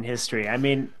that day in history? I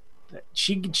mean,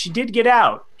 she did get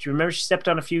out. Do you remember she stepped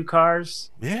on a few cars?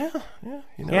 Yeah.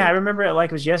 Yeah, I remember it like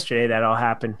it was yesterday that all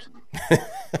happened.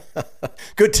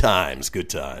 Good times.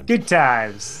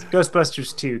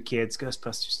 Ghostbusters 2, kids.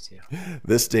 Ghostbusters 2.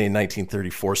 This day in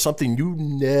 1934, something you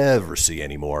never see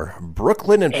anymore.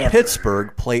 Brooklyn and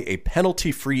Pittsburgh play a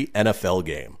penalty-free NFL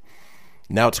game.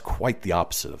 Now it's quite the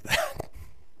opposite of that.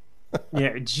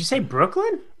 Yeah, did you say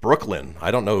Brooklyn? Brooklyn.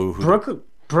 I don't know who.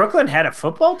 Brooklyn had a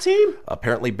football team?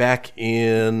 Apparently back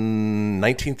in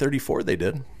 1934 they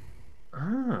did.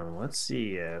 Oh, let's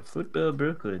see. Football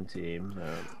Brooklyn team.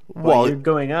 While you're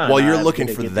going on, while you're looking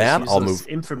for that, I'll move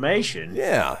information.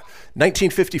 Yeah.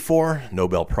 1954,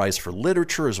 Nobel Prize for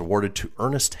Literature is awarded to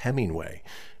Ernest Hemingway.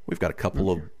 We've got a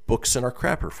couple of books in our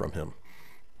crapper from him.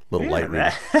 Little light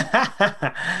reading.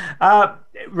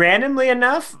 Randomly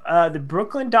enough, the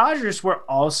Brooklyn Dodgers were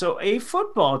also a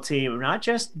football team. Not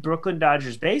just Brooklyn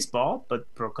Dodgers baseball,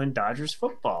 but Brooklyn Dodgers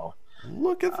football.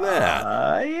 Look at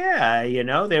that. Yeah,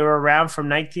 they were around from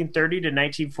 1930 to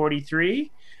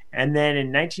 1943. And then in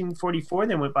 1944,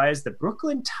 they went by as the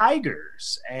Brooklyn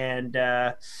Tigers. And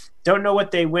don't know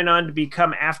what they went on to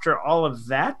become after all of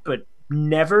that, but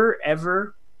never,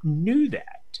 ever knew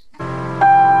that.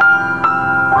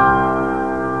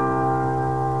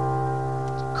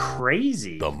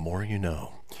 Crazy. The more you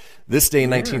know. This day in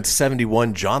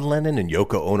 1971, John Lennon and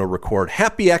Yoko Ono record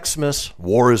Happy Xmas,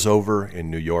 War is Over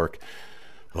in New York.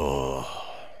 Oh,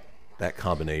 that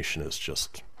combination is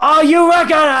just... Oh, you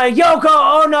reckon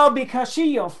Yoko Ono because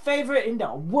she your favorite in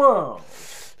the world?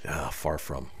 Yeah, far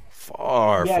from.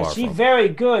 Far Yeah, from. she very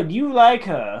good. You like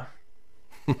her.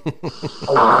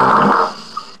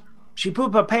 She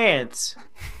poop her pants.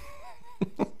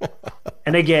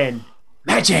 And again,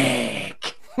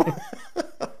 magic.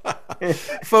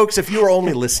 Folks, if you're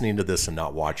only listening to this and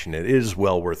not watching it, it is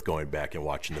well worth going back and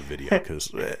watching the video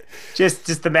because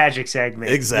just the magic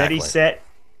segment. Exactly. Ready, set,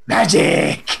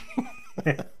 magic.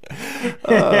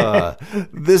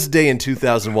 This day in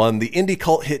 2001, the indie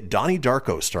cult hit Donnie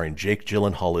Darko, starring Jake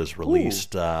Gyllenhaal, is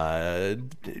released.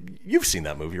 You've seen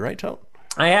that movie, right, Tone?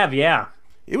 I have, yeah.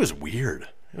 It was weird.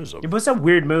 It was a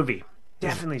weird movie.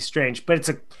 Definitely strange, but it's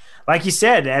like you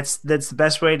said, that's the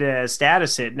best way to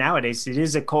status it nowadays. It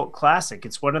is a cult classic.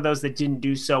 It's one of those that didn't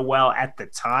do so well at the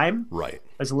time. Right.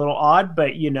 It's a little odd,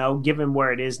 but given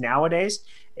where it is nowadays,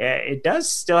 it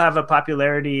does still have a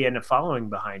popularity and a following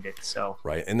behind it. So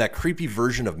right, and that creepy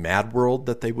version of Mad World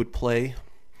that they would play.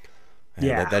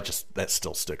 Yeah, that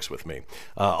still sticks with me.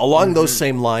 Along those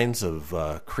same lines of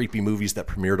creepy movies that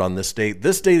premiered on this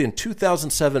date in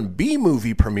 2007,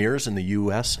 B-movie premieres in the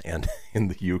U.S. and in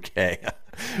the U.K.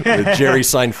 with Jerry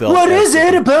Seinfeld. What is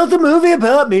it about the movie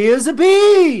about me as a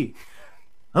bee?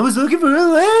 I was looking for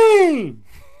Elaine.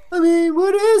 I mean,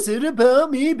 what is it about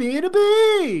me being a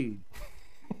bee?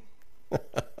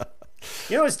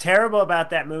 You know what's terrible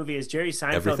about that movie is Jerry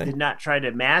Seinfeld did not try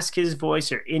to mask his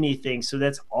voice or anything, so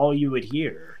that's all you would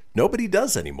hear. Nobody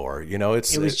does anymore.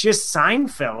 It was just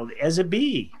Seinfeld as a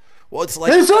bee. Well, it's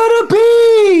like it's not a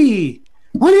bee.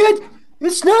 What do you?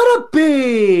 It's not a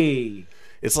bee.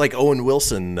 It's like Owen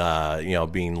Wilson,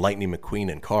 being Lightning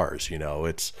McQueen in Cars.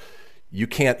 It's you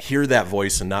can't hear that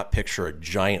voice and not picture a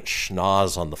giant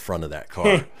schnoz on the front of that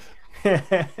car.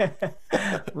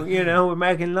 We're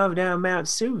making love down Mount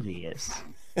Suvius.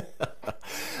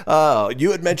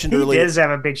 You had mentioned earlier. He does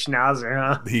have a big schnauzer,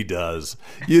 huh? He does.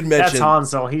 You'd mentioned that's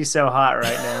Hansel. He's so hot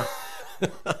right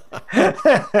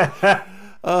now.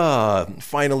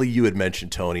 Finally, you had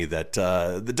mentioned, Tony, that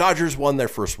the Dodgers won their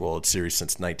first World Series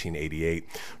since 1988.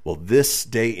 Well, this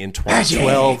day in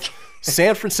 2012,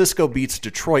 San Francisco beats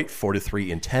Detroit 4-3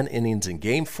 in 10 innings in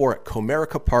Game 4 at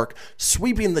Comerica Park,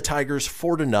 sweeping the Tigers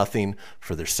 4-0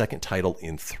 for their second title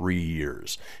in 3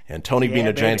 years. And Tony, being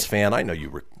a Giants fan, I know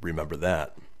you remember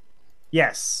that.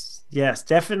 Yes,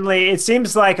 definitely. It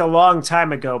seems like a long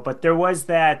time ago, but there was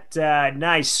that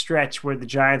nice stretch where the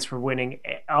Giants were winning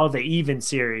all the even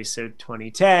series. So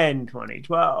 2010,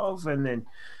 2012, and then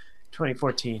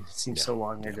 2014. It seems so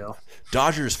long ago.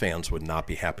 Dodgers fans would not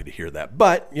be happy to hear that,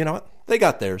 but you know what? They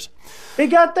got theirs.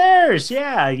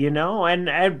 Yeah, and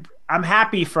I'm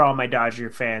happy for all my Dodger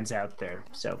fans out there.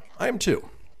 So I am too.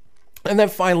 And then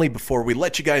finally, before we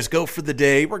let you guys go for the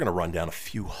day, we're going to run down a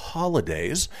few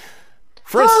holidays.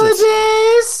 For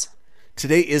instance,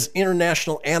 today is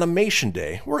International Animation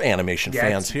Day. We're animation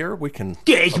fans here. We can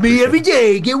catch me every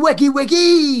day. Get wacky,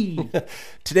 wacky.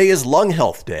 Today is Lung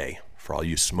Health Day for all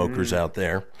you smokers out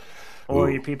there. Or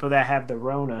you people that have the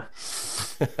Rona.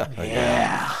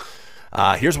 Yeah.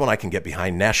 Here's one I can get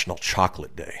behind: National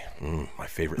Chocolate Day. My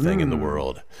favorite thing in the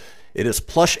world. It is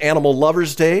Plush Animal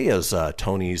Lovers Day, as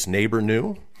Tony's neighbor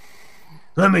knew.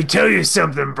 Let me tell you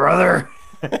something, brother.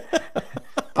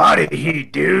 Body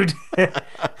heat, dude.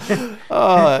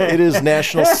 It is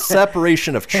National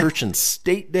Separation of Church and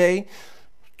State Day.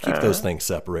 Keep those things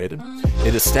separated.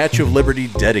 It is Statue of Liberty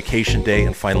Dedication Day,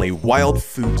 and finally Wild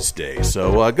Foods Day.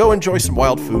 So go enjoy some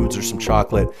wild foods or some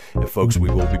chocolate. And folks, we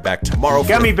will be back tomorrow.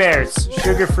 Gummy bears,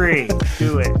 sugar-free.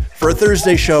 Do it. For a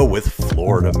Thursday show with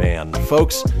Florida Man.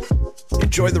 Folks,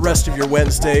 enjoy the rest of your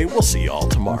Wednesday. We'll see you all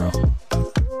tomorrow.